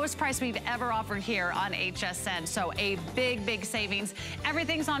 it's the lowest price we've ever offered here on HSN. So a big, big savings.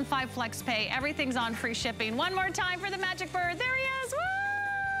 Everything's on 5 Flex Pay. Everything's on free shipping. One more time for the magic bird. There he is.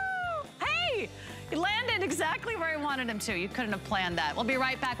 Woo! Hey! He landed exactly where he wanted him to. You couldn't have planned that. We'll be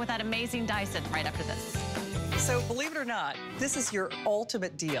right back with that amazing Dyson right after this. So believe it or not, this is your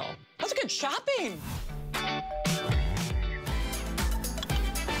ultimate deal. That's good shopping.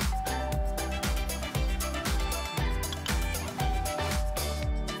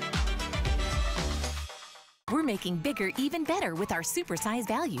 We're making bigger even better with our supersize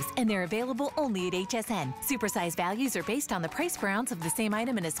values, and they're available only at HSN. Supersize values are based on the price per ounce of the same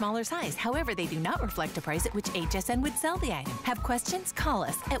item in a smaller size. However, they do not reflect the price at which HSN would sell the item. Have questions? Call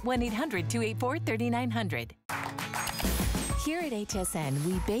us at 1-800-284-3900. Here at HSN,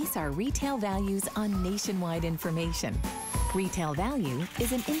 we base our retail values on nationwide information. Retail value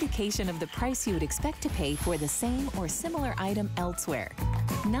is an indication of the price you would expect to pay for the same or similar item elsewhere,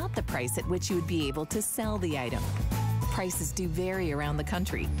 not the price at which you would be able to sell the item. Prices do vary around the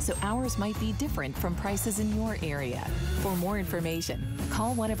country, so ours might be different from prices in your area. For more information,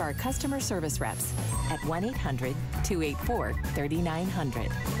 call one of our customer service reps at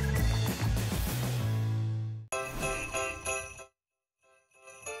 1-800-284-3900.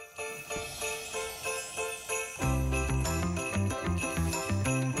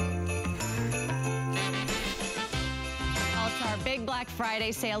 Black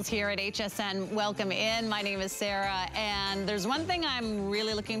Friday sales here at HSN. Welcome in. My name is Sarah, and there's one thing I'm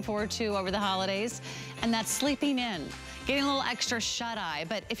really looking forward to over the holidays, and that's sleeping in. Getting a little extra shut-eye.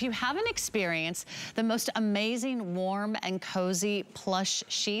 But if you haven't experienced the most amazing warm and cozy plush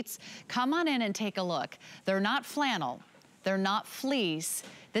sheets, come on in and take a look. They're not flannel. They're not fleece.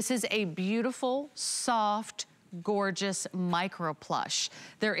 This is a beautiful, soft, gorgeous micro plush.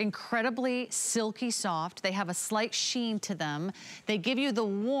 They're incredibly silky soft. They have a slight sheen to them. They give you the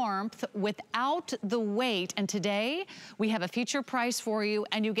warmth without the weight. And today we have a feature price for you,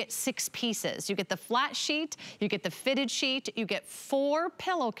 and you get 6 pieces. You get the flat sheet, you get the fitted sheet, you get 4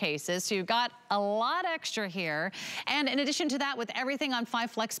 pillowcases. So you've got a lot extra here. And in addition to that, with everything on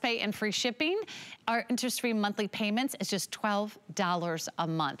 5 FlexPay and free shipping, our interest-free monthly payments is just $12 a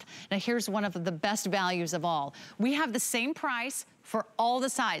month. Now here's one of the best values of all. We have the same price for all the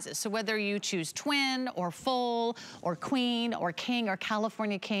sizes. So whether you choose twin or full or queen or king or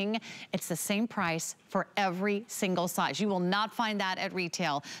California king, it's the same price for every single size. You will not find that at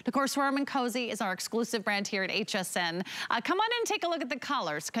retail. Of course, Warm and Cozy is our exclusive brand here at HSN. Come on in and take a look at the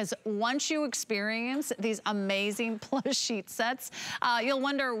colors, because once you experience these amazing plush sheet sets, you'll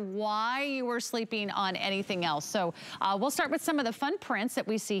wonder why you were sleeping on anything else. So we'll start with some of the fun prints that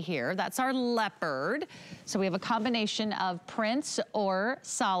we see here. That's our leopard. So we have a combination of prints or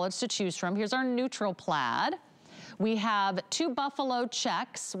solids to choose from. Here's our neutral plaid. We have 2 buffalo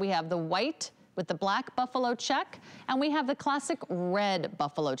checks. We have the white with the black buffalo check, and we have the classic red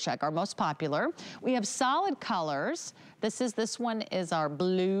buffalo check, our most popular. We have solid colors. This one is our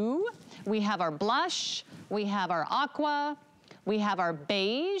blue. We have our blush. We have our aqua. We have our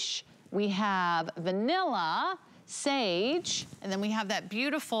beige. We have vanilla, sage, and then we have that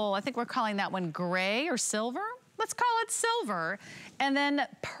beautiful, I think we're calling that one gray or silver. Let's call it silver. And then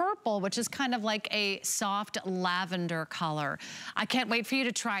purple, which is kind of like a soft lavender color. I can't wait for you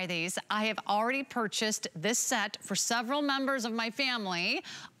to try these. I have already purchased this set for several members of my family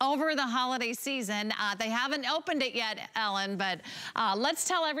over the holiday season. They haven't opened it yet, Ellen, but let's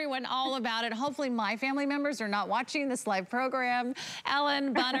tell everyone all about it. Hopefully my family members are not watching this live program.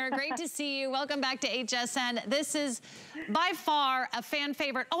 Ellen Bunner, great to see you. Welcome back to HSN. This is by far a fan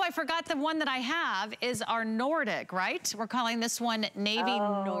favorite. Oh, I forgot the one that I have is our Nordic, right? We're calling this one Navy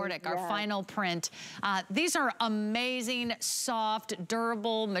Nordic, our final print. These are amazing, soft,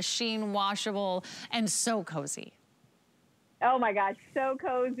 durable, machine washable, and so cozy. Oh my gosh, so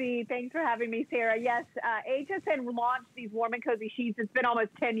cozy. Thanks for having me, Sarah. Yes, HSN launched these warm and cozy sheets. It's been almost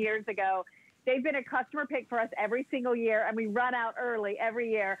 10 years ago. They've been a customer pick for us every single year, and we run out early every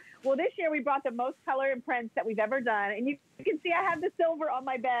year. Well, this year we brought the most color and prints that we've ever done. And you can see I have the silver on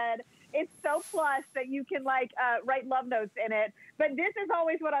my bed. It's so plush that you can write love notes in it. But this is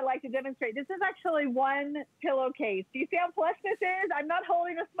always what I like to demonstrate. This is actually one pillowcase. Do you see how plush this is? I'm not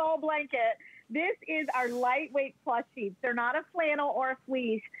holding a small blanket. This is our lightweight plush sheets. They're not a flannel or a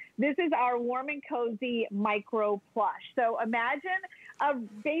fleece. This is our warm and cozy micro plush. So imagine a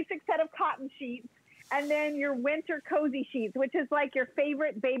basic set of cotton sheets and then your winter cozy sheets, which is like your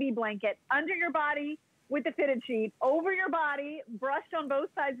favorite baby blanket under your body with the fitted sheet, over your body, brushed on both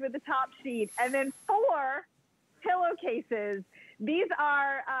sides with the top sheet, and then 4 pillowcases. These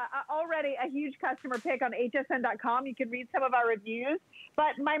are already a huge customer pick on hsn.com. You can read some of our reviews.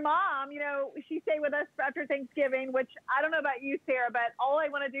 But my mom, you know, she stayed with us after Thanksgiving, which I don't know about you, Sarah, but all I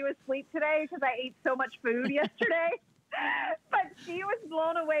want to do is sleep today because I ate so much food yesterday. But she was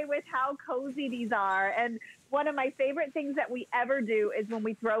blown away with how cozy these are. And one of my favorite things that we ever do is when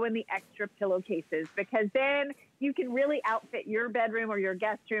we throw in the extra pillowcases, because then you can really outfit your bedroom or your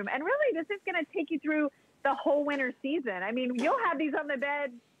guest room. And really, this is going to take you through the whole winter season. I mean, you'll have these on the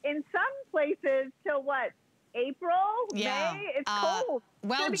bed in some places till what? April, May, it's cold.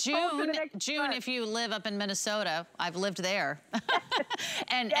 Well, June, if you live up in Minnesota, I've lived there.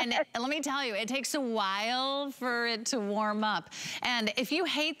 and let me tell you, it takes a while for it to warm up. And if you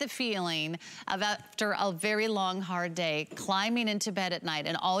hate the feeling of after a very long, hard day, climbing into bed at night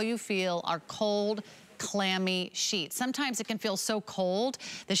and all you feel are cold, clammy sheets. Sometimes it can feel so cold,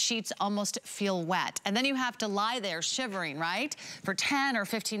 the sheets almost feel wet. And then you have to lie there shivering, right? For 10 or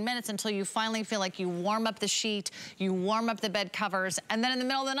 15 minutes until you finally feel like you warm up the sheet, you warm up the bed covers, and then in the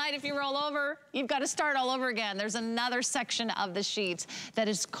middle of the night, if you roll over, you've got to start all over again. There's another section of the sheets that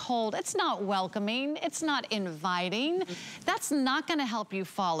is cold. It's not welcoming. It's not inviting. That's not going to help you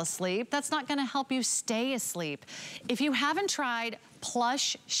fall asleep. That's not going to help you stay asleep. If you haven't tried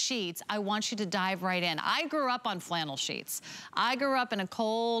plush sheets, I want you to dive right in. I grew up on flannel sheets. I grew up in a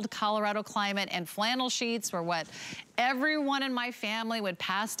cold Colorado climate, and flannel sheets were what everyone in my family would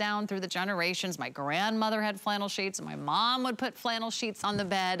pass down through the generations. My grandmother had flannel sheets, and my mom would put flannel sheets on the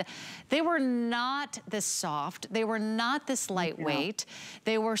bed. They were not this soft. They were not this lightweight.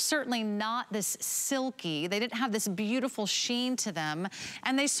 They were certainly not this silky. They didn't have this beautiful sheen to them,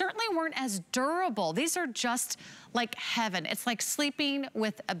 and they certainly weren't as durable. These are just like heaven. It's like sleeping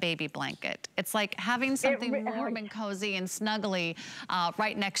with a baby blanket. It's like having something warm and cozy and snuggly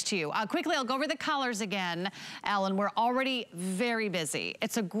right next to you. Quickly, I'll go over the colors again. Alan, we're already very busy.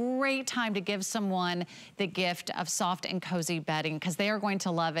 It's a great time to give someone the gift of soft and cozy bedding because they are going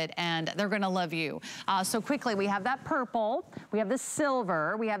to love it and they're going to love you. So quickly, we have that purple, we have the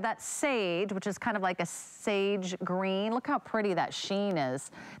silver, we have that sage, which is kind of like a sage green. Look how pretty that sheen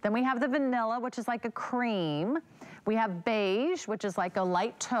is. Then we have the vanilla, which is like a cream. We have beige, which is like a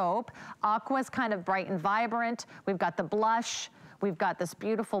light taupe. Aqua is kind of bright and vibrant. We've got the blush. We've got this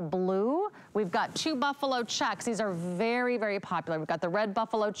beautiful blue. We've got two buffalo checks. These are very, very popular. We've got the red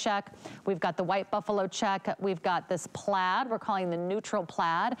buffalo check. We've got the white buffalo check. We've got this plaid. We're calling the neutral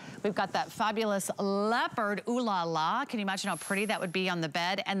plaid. We've got that fabulous leopard, ooh la la. Can you imagine how pretty that would be on the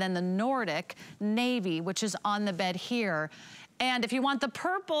bed? And then the Nordic navy, which is on the bed here. And if you want the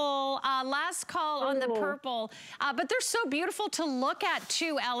purple, last call on the purple. But they're so beautiful to look at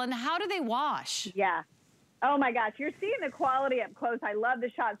too, Ellen. How do they wash? Yeah. Oh my gosh, you're seeing the quality up close. I love the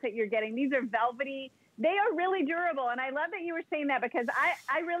shots that you're getting. These are velvety. They are really durable. And I love that you were saying that because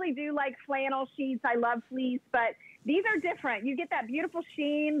I really do like flannel sheets. I love fleece, but these are different. You get that beautiful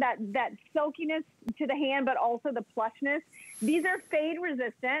sheen, that silkiness to the hand, but also the plushness. These are fade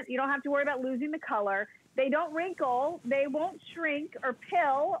resistant. You don't have to worry about losing the color. They don't wrinkle. They won't shrink or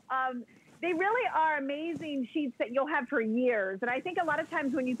pill. They really are amazing sheets that you'll have for years. And I think a lot of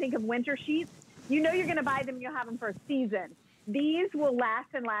times when you think of winter sheets, you know you're going to buy them and you'll have them for a season. These will last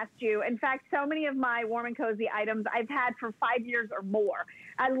and last you. In fact, so many of my warm and cozy items I've had for 5 years or more.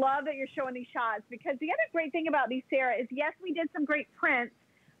 I love that you're showing these shots because the other great thing about these, Sarah, is yes, we did some great prints,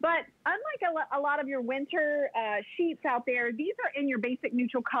 but unlike a lot of your winter sheets out there, these are in your basic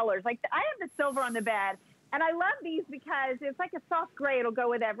neutral colors. Like I have the silver on the bed, and I love these because it's like a soft gray. It'll go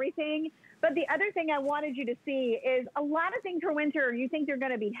with everything. But the other thing I wanted you to see is a lot of things for winter, you think they're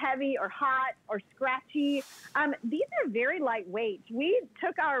going to be heavy or hot or scratchy. These are very lightweight. We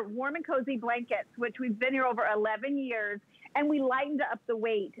took our warm and cozy blankets, which we've been here over 11 years, and we lightened up the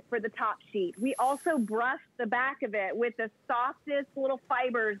weight for the top sheet. We also brushed the back of it with the softest little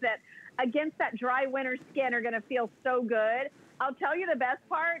fibers that against that dry winter skin are going to feel so good. I'll tell you the best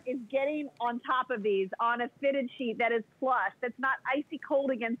part is getting on top of these on a fitted sheet that is plush, that's not icy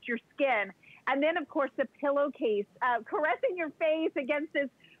cold against your skin. And then, of course, the pillowcase, caressing your face against this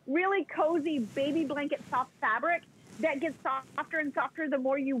really cozy baby blanket soft fabric that gets softer and softer the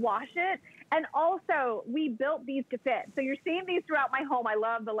more you wash it. And also, we built these to fit. So you're seeing these throughout my home. I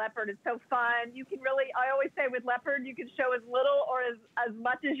love the leopard. It's so fun. You can really, I always say with leopard, you can show as little or as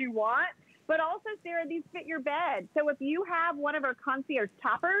much as you want. But also, Sarah, these fit your bed. So if you have one of our concierge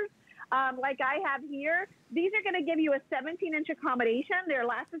toppers, like I have here, these are going to give you a 17-inch accommodation. They're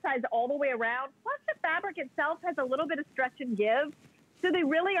elasticized all the way around. Plus, the fabric itself has a little bit of stretch and give. So they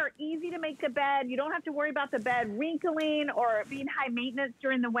really are easy to make the bed. You don't have to worry about the bed wrinkling or being high maintenance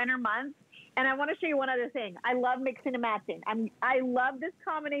during the winter months. And I want to show you one other thing. I love mixing and matching. I love this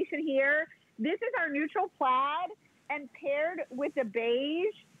combination here. This is our neutral plaid, and paired with the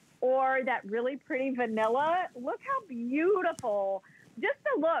beige or that really pretty vanilla. Look how beautiful. Just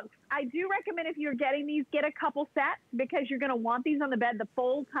the look. I do recommend if you're getting these, get a couple sets because you're going to want these on the bed the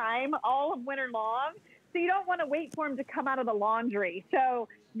full time, all of winter long. So you don't want to wait for them to come out of the laundry. So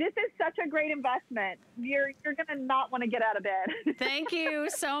this is such a great investment. You're going to not want to get out of bed. Thank you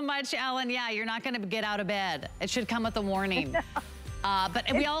so much, Ellen. Yeah, you're not going to get out of bed. It should come with a warning. But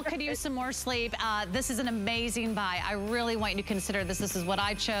we all could use some more sleep. This is an amazing buy. I really want you to consider this. This is what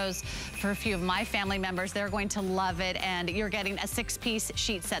I chose for a few of my family members. They're going to love it. And you're getting a 6-piece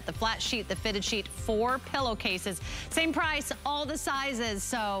sheet set, the flat sheet, the fitted sheet, 4 pillowcases. Same price, all the sizes.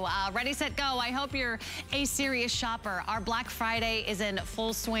 So ready, set, go. I hope you're a serious shopper. Our Black Friday is in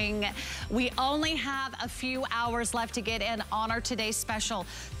full swing. We only have a few hours left to get in on our today's special.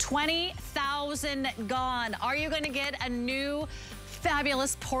 20,000 gone. Are you going to get a new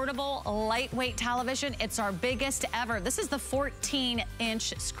fabulous portable lightweight television? It's our biggest ever. This is the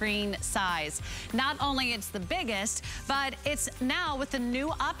 14-inch screen size. Not only it's the biggest, but it's now with the new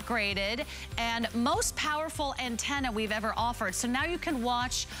upgraded and most powerful antenna we've ever offered. So now you can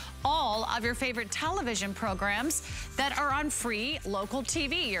watch all of your favorite television programs that are on free local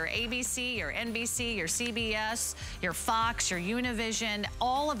TV, your ABC, your NBC, your CBS, your Fox, your Univision,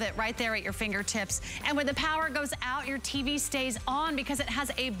 all of it right there at your fingertips. And when the power goes out, your TV stays on because it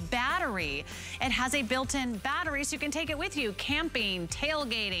has a battery. It has a built-in battery, so you can take it with you, camping,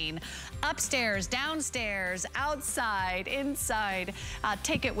 tailgating, upstairs, downstairs, outside, inside.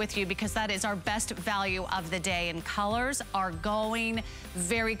 Take it with you because that is our best value of the day, and colors are going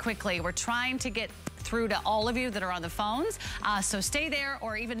very quickly. We're trying to get through to all of you that are on the phones. So stay there,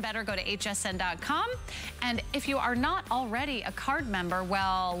 or even better, go to hsn.com. And if you are not already a card member,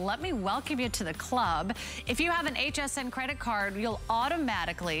 well, let me welcome you to the club. If you have an HSN credit card, you'll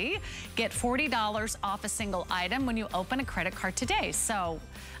automatically get $40 off a single item when you open a credit card today. So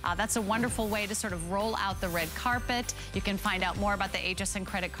that's a wonderful way to sort of roll out the red carpet. You can find out more about the HSN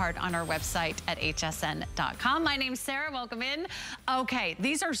credit card on our website at hsn.com. My name's Sarah, welcome in. Okay,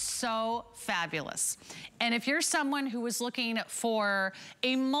 these are so fabulous. And if you're someone who is looking for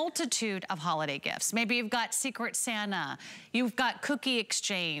a multitude of holiday gifts, maybe you've got Secret Santa, you've got cookie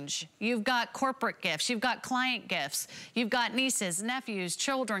exchange, you've got corporate gifts, you've got client gifts, you've got nieces, nephews,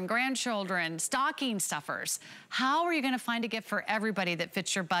 children, grandchildren, stocking stuffers. How are you gonna find a gift for everybody that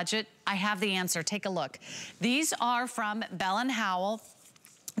fits your budget? I have the answer, take a look. These are from Bell & Howell.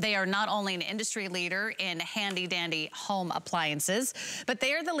 They are not only an industry leader in handy dandy home appliances, but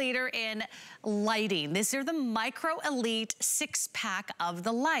they are the leader in lighting. These are the Micro Elite 6-pack of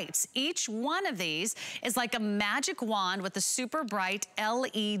the lights. Each one of these is like a magic wand with a super bright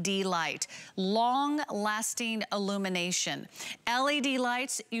LED light, long lasting illumination. LED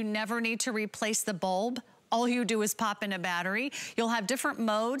lights, you never need to replace the bulb. All you do is pop in a battery. You'll have different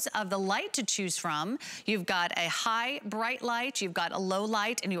modes of the light to choose from. You've got a high bright light, you've got a low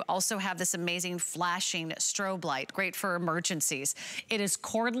light, and you also have this amazing flashing strobe light, great for emergencies. It is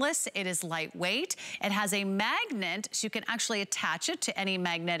cordless, it is lightweight. It has a magnet, so you can actually attach it to any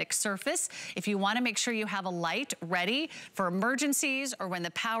magnetic surface. If you wanna make sure you have a light ready for emergencies or when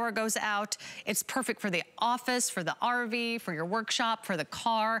the power goes out, it's perfect for the office, for the RV, for your workshop, for the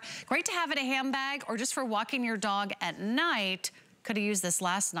car. Great to have in a handbag or just for walking your dog at night. Could have used this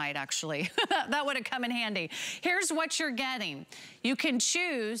last night, actually. That would have come in handy. Here's what you're getting. You can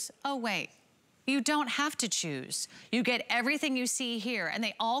choose, oh wait, you don't have to choose. You get everything you see here, and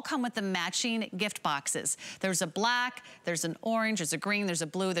they all come with the matching gift boxes. There's a black, there's an orange, there's a green, there's a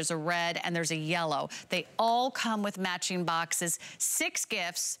blue, there's a red, and there's a yellow. They all come with matching boxes. 6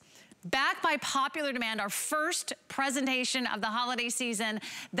 gifts. Back by popular demand, our first presentation of the holiday season.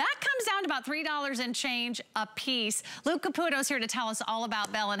 That comes down to about $3 and change a piece. Lou Caputo's here to tell us all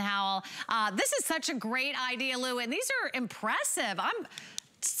about Bell & Howell. This is such a great idea, Lou, and these are impressive.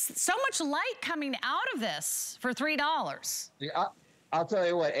 So much light coming out of this for $3. Yeah, I'll tell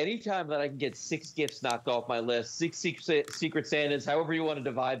you what, anytime that I can get 6 gifts knocked off my list, 6 Secret Santas, however you want to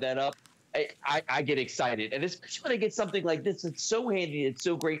divide that up, I get excited. And especially when I get something like this, it's so handy, it's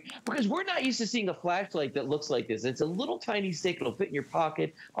so great, because we're not used to seeing a flashlight that looks like this. It's a little tiny stick, it'll fit in your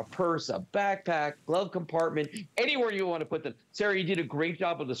pocket, a purse, a backpack, glove compartment, anywhere you want to put them. Sarah, you did a great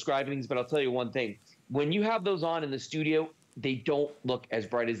job of describing these, but I'll tell you one thing. When you have those on in the studio, they don't look as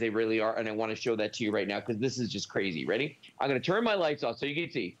bright as they really are, and I want to show that to you right now because this is just crazy. Ready? I'm going to turn my lights off so you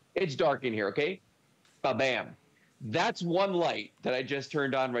can see. It's dark in here, okay? Ba-bam. That's one light that I just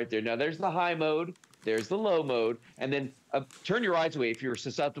turned on right there. Now, there's the high mode, there's the low mode, and then turn your eyes away if you're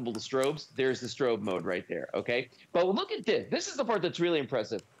susceptible to strobes. There's the strobe mode right there, okay? But look at this. This is the part that's really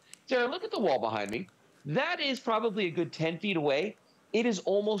impressive. Sarah, look at the wall behind me. That is probably a good 10 feet away. It is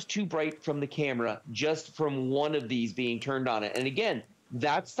almost too bright from the camera just from one of these being turned on it. And again,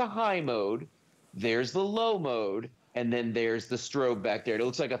 that's the high mode. There's the low mode. And then there's the strobe back there. It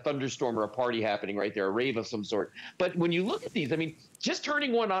looks like a thunderstorm or a party happening right there, a rave of some sort. But when you look at these, I mean, just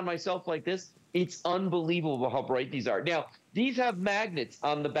turning one on myself like this, It's unbelievable how bright these are. Now, these have magnets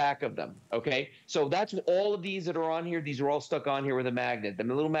on the back of them, okay? So that's what all of these that are on here, these are all stuck on here with a magnet. The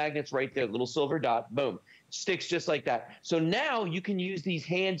little magnets right there, little silver dot, boom, sticks just like that. So now you can use these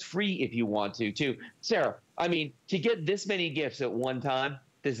hands-free if you want to, too. Sarah, I mean, to get this many gifts at one time,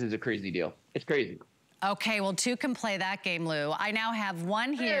 this is a crazy deal. It's crazy. Okay, well, two can play that game, Lou. I now have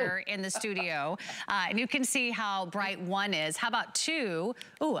one here in the studio, and you can see how bright one is. How about two?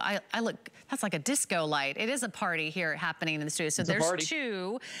 Ooh, I look, that's like a disco light. It is a party here happening in the studio. So there's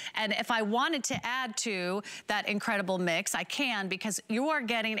two, and if I wanted to add to that incredible mix, I can, because you are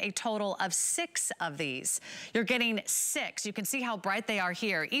getting a total of 6 of these. You're getting 6. You can see how bright they are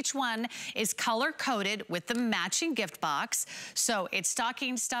here. Each one is color-coded with the matching gift box. So it's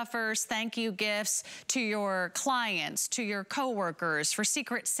stocking stuffers, thank you gifts, to your clients, to your coworkers, for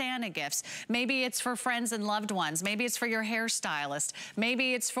Secret Santa gifts. Maybe it's for friends and loved ones. Maybe it's for your hairstylist.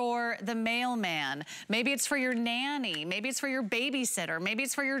 Maybe it's for the mailman. Maybe it's for your nanny. Maybe it's for your babysitter. Maybe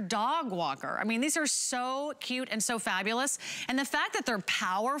it's for your dog walker. I mean, these are so cute and so fabulous. And the fact that they're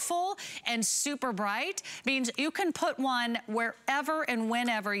powerful and super bright means you can put one wherever and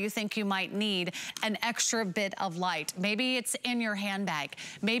whenever you think you might need an extra bit of light. Maybe it's in your handbag.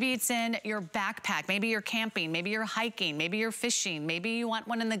 Maybe it's in your backpack. Maybe you're camping, maybe you're hiking, maybe you're fishing, maybe you want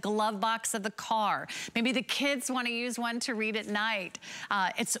one in the glove box of the car. Maybe the kids want to use one to read at night.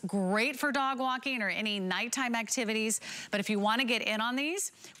 It's great for dog walking or any nighttime activities, but if you want to get in on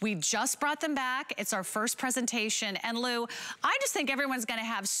these, we just brought them back. It's our first presentation, and Lou, I just think everyone's going to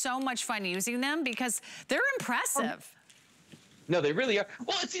have so much fun using them because they're impressive. No, they really are.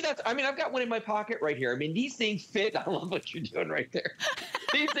 Well, see, I mean, I've got one in my pocket right here. I mean, these things fit. I love what you're doing right there.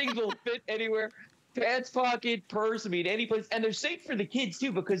 These things will fit anywhere. Pants pocket, purse, I mean, any place. And they're safe for the kids,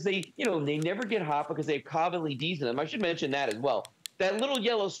 too, because they never get hot because they have Cobb LEDs in them. I should mention that as well. That little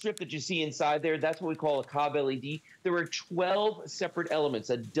yellow strip that you see inside there, that's what we call a Cobb LED. There are 12 separate elements,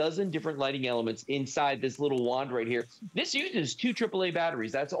 a dozen different lighting elements inside this little wand right here. This uses 2 AAA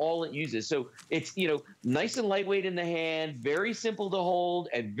batteries. That's all it uses. So it's, nice and lightweight in the hand, very simple to hold,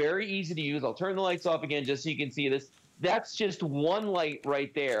 and very easy to use. I'll turn the lights off again just so you can see this. That's just one light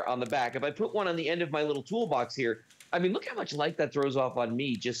right there on the back. If I put one on the end of my little toolbox here, I mean, look how much light that throws off on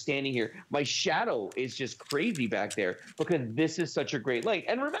me just standing here. My shadow is just crazy back there because this is such a great light.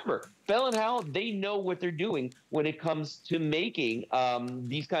 And remember, Bell & Howell, they know what they're doing when it comes to making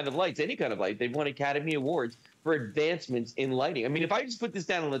these kind of lights, any kind of light. They've won Academy Awards for advancements in lighting. I mean, if I just put this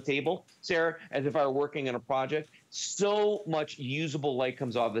down on the table, Sarah, as if I were working on a project, so much usable light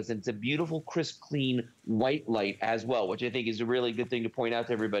comes off this, and it's a beautiful, crisp, clean, white light as well, which I think is a really good thing to point out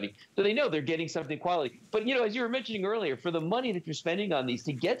to everybody. So they know they're getting something quality. But, as you were mentioning earlier, for the money that you're spending on these,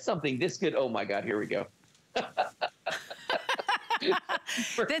 to get something this good, oh, my God, here we go.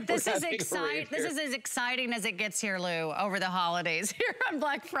 This is as exciting as it gets here, Lou, over the holidays here on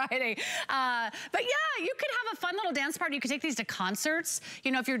Black Friday. But yeah, you could have a fun little dance party. You could take these to concerts.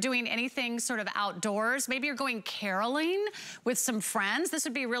 If you're doing anything sort of outdoors, maybe you're going caroling with some friends. This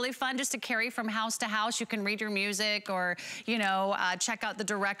would be really fun just to carry from house to house. You can read your music or, check out the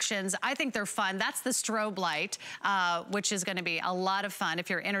directions. I think they're fun. That's the strobe light, which is going to be a lot of fun if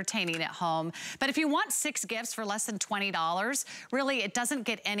you're entertaining at home. But if you want 6 gifts for less than $20, really, it doesn't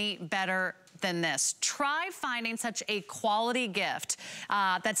get any better than this. Try finding such a quality gift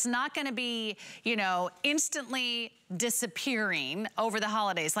that's not going to be, instantly disappearing over the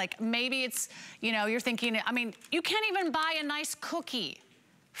holidays. Like maybe it's, you're thinking, I mean, you can't even buy a nice cookie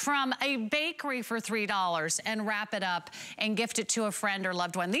from a bakery for $3 and wrap it up and gift it to a friend or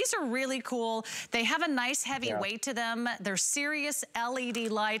loved one. These are really cool. They have a nice heavy weight to them. They're serious LED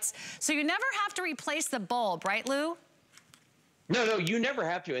lights. So you never have to replace the bulb, right, Lou? No, you never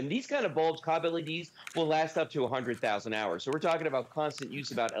have to. And these kind of bulbs, Cobb LEDs, will last up to 100,000 hours. So we're talking about constant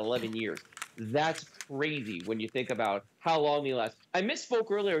use, about 11 years. That's crazy when you think about how long they last. I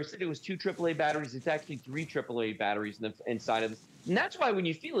misspoke earlier. I said it was 2 AAA batteries. It's actually 3 AAA batteries inside of this. And that's why when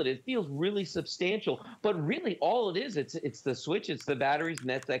you feel it, it feels really substantial. But really, all it is, it's the switch, it's the batteries, and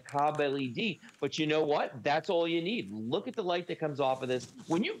that's that Cobb LED. But you know what? That's all you need. Look at the light that comes off of this.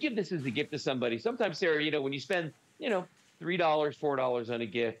 When you give this as a gift to somebody, sometimes, Sarah, when you spend, $3, $4 on a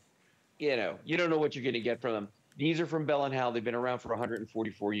gift, you don't know what you're going to get from them. These are from Bell & Howell. They've been around for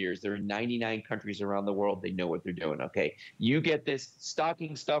 144 years. They're in 99 countries around the world. They know what they're doing, okay? You get this,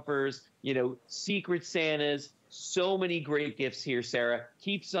 stocking stuffers, Secret Santas, so many great gifts here, Sarah.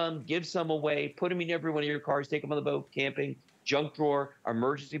 Keep some, give some away, put them in every one of your cars, take them on the boat, camping, junk drawer,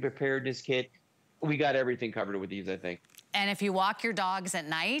 emergency preparedness kit. We got everything covered with these, I think. And if you walk your dogs at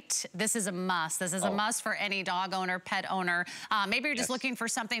night, this is a must. This is a must for any dog owner, pet owner. Maybe you're just looking for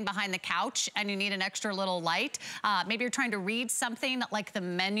something behind the couch and you need an extra little light. Maybe you're trying to read something like the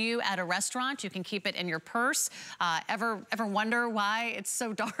menu at a restaurant. You can keep it in your purse. Ever wonder why it's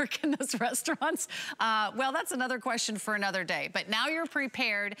so dark in those restaurants? Well, that's another question for another day. But now you're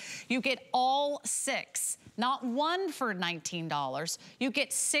prepared. You get all 6. Not 1 for $19. You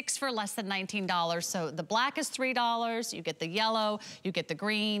get 6 for less than $19. So the black is $3. You get the yellow, you get the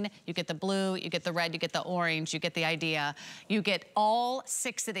green, you get the blue, you get the red, you get the orange, you get the idea. You get all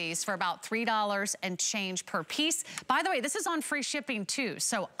 6 of these for about $3 and change per piece. By the way, this is on free shipping too.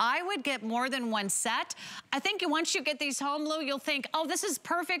 So I would get more than 1 set. I think once you get these home, Lou, you'll think, oh, this is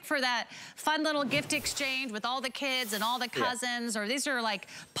perfect for that fun little gift exchange with all the kids and all the cousins, or these are like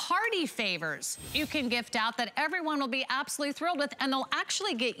party favors you can gift out that everyone will be absolutely thrilled with, and they'll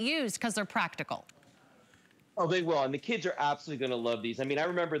actually get used because they're practical. Oh, they will, and the kids are absolutely going to love these. I mean, I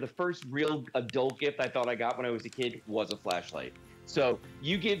remember the first real adult gift I thought I got when I was a kid was a flashlight. So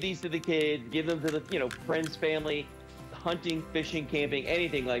you give these to the kids, give them to the, friends, family, hunting, fishing, camping,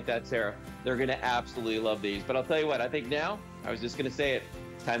 anything like that, Sarah. They're going to absolutely love these. But I'll tell you what, I think now, I was just going to say it,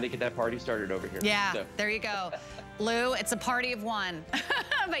 it's time to get that party started over here. Yeah, so. There you go. Lou, it's a party of one.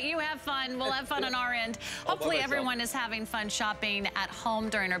 But you have fun. We'll have fun on our end. Hopefully everyone is having fun shopping at home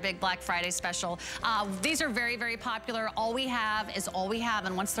during our big Black Friday special. These are very, very popular. All we have is all we have.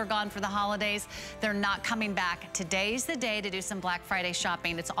 And once they're gone for the holidays, they're not coming back. Today's the day to do some Black Friday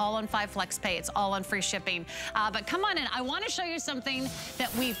shopping. It's all on 5 Flex Pay. It's all on free shipping. But come on in. I want to show you something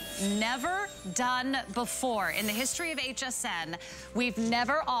that we've never done before. In the history of HSN, we've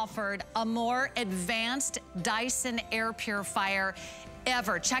never offered a more advanced Dyson air purifier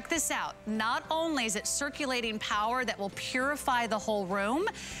ever. Check this out. Not only is it circulating power that will purify the whole room,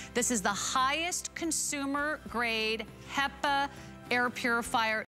 this is the highest consumer grade HEPA air purifier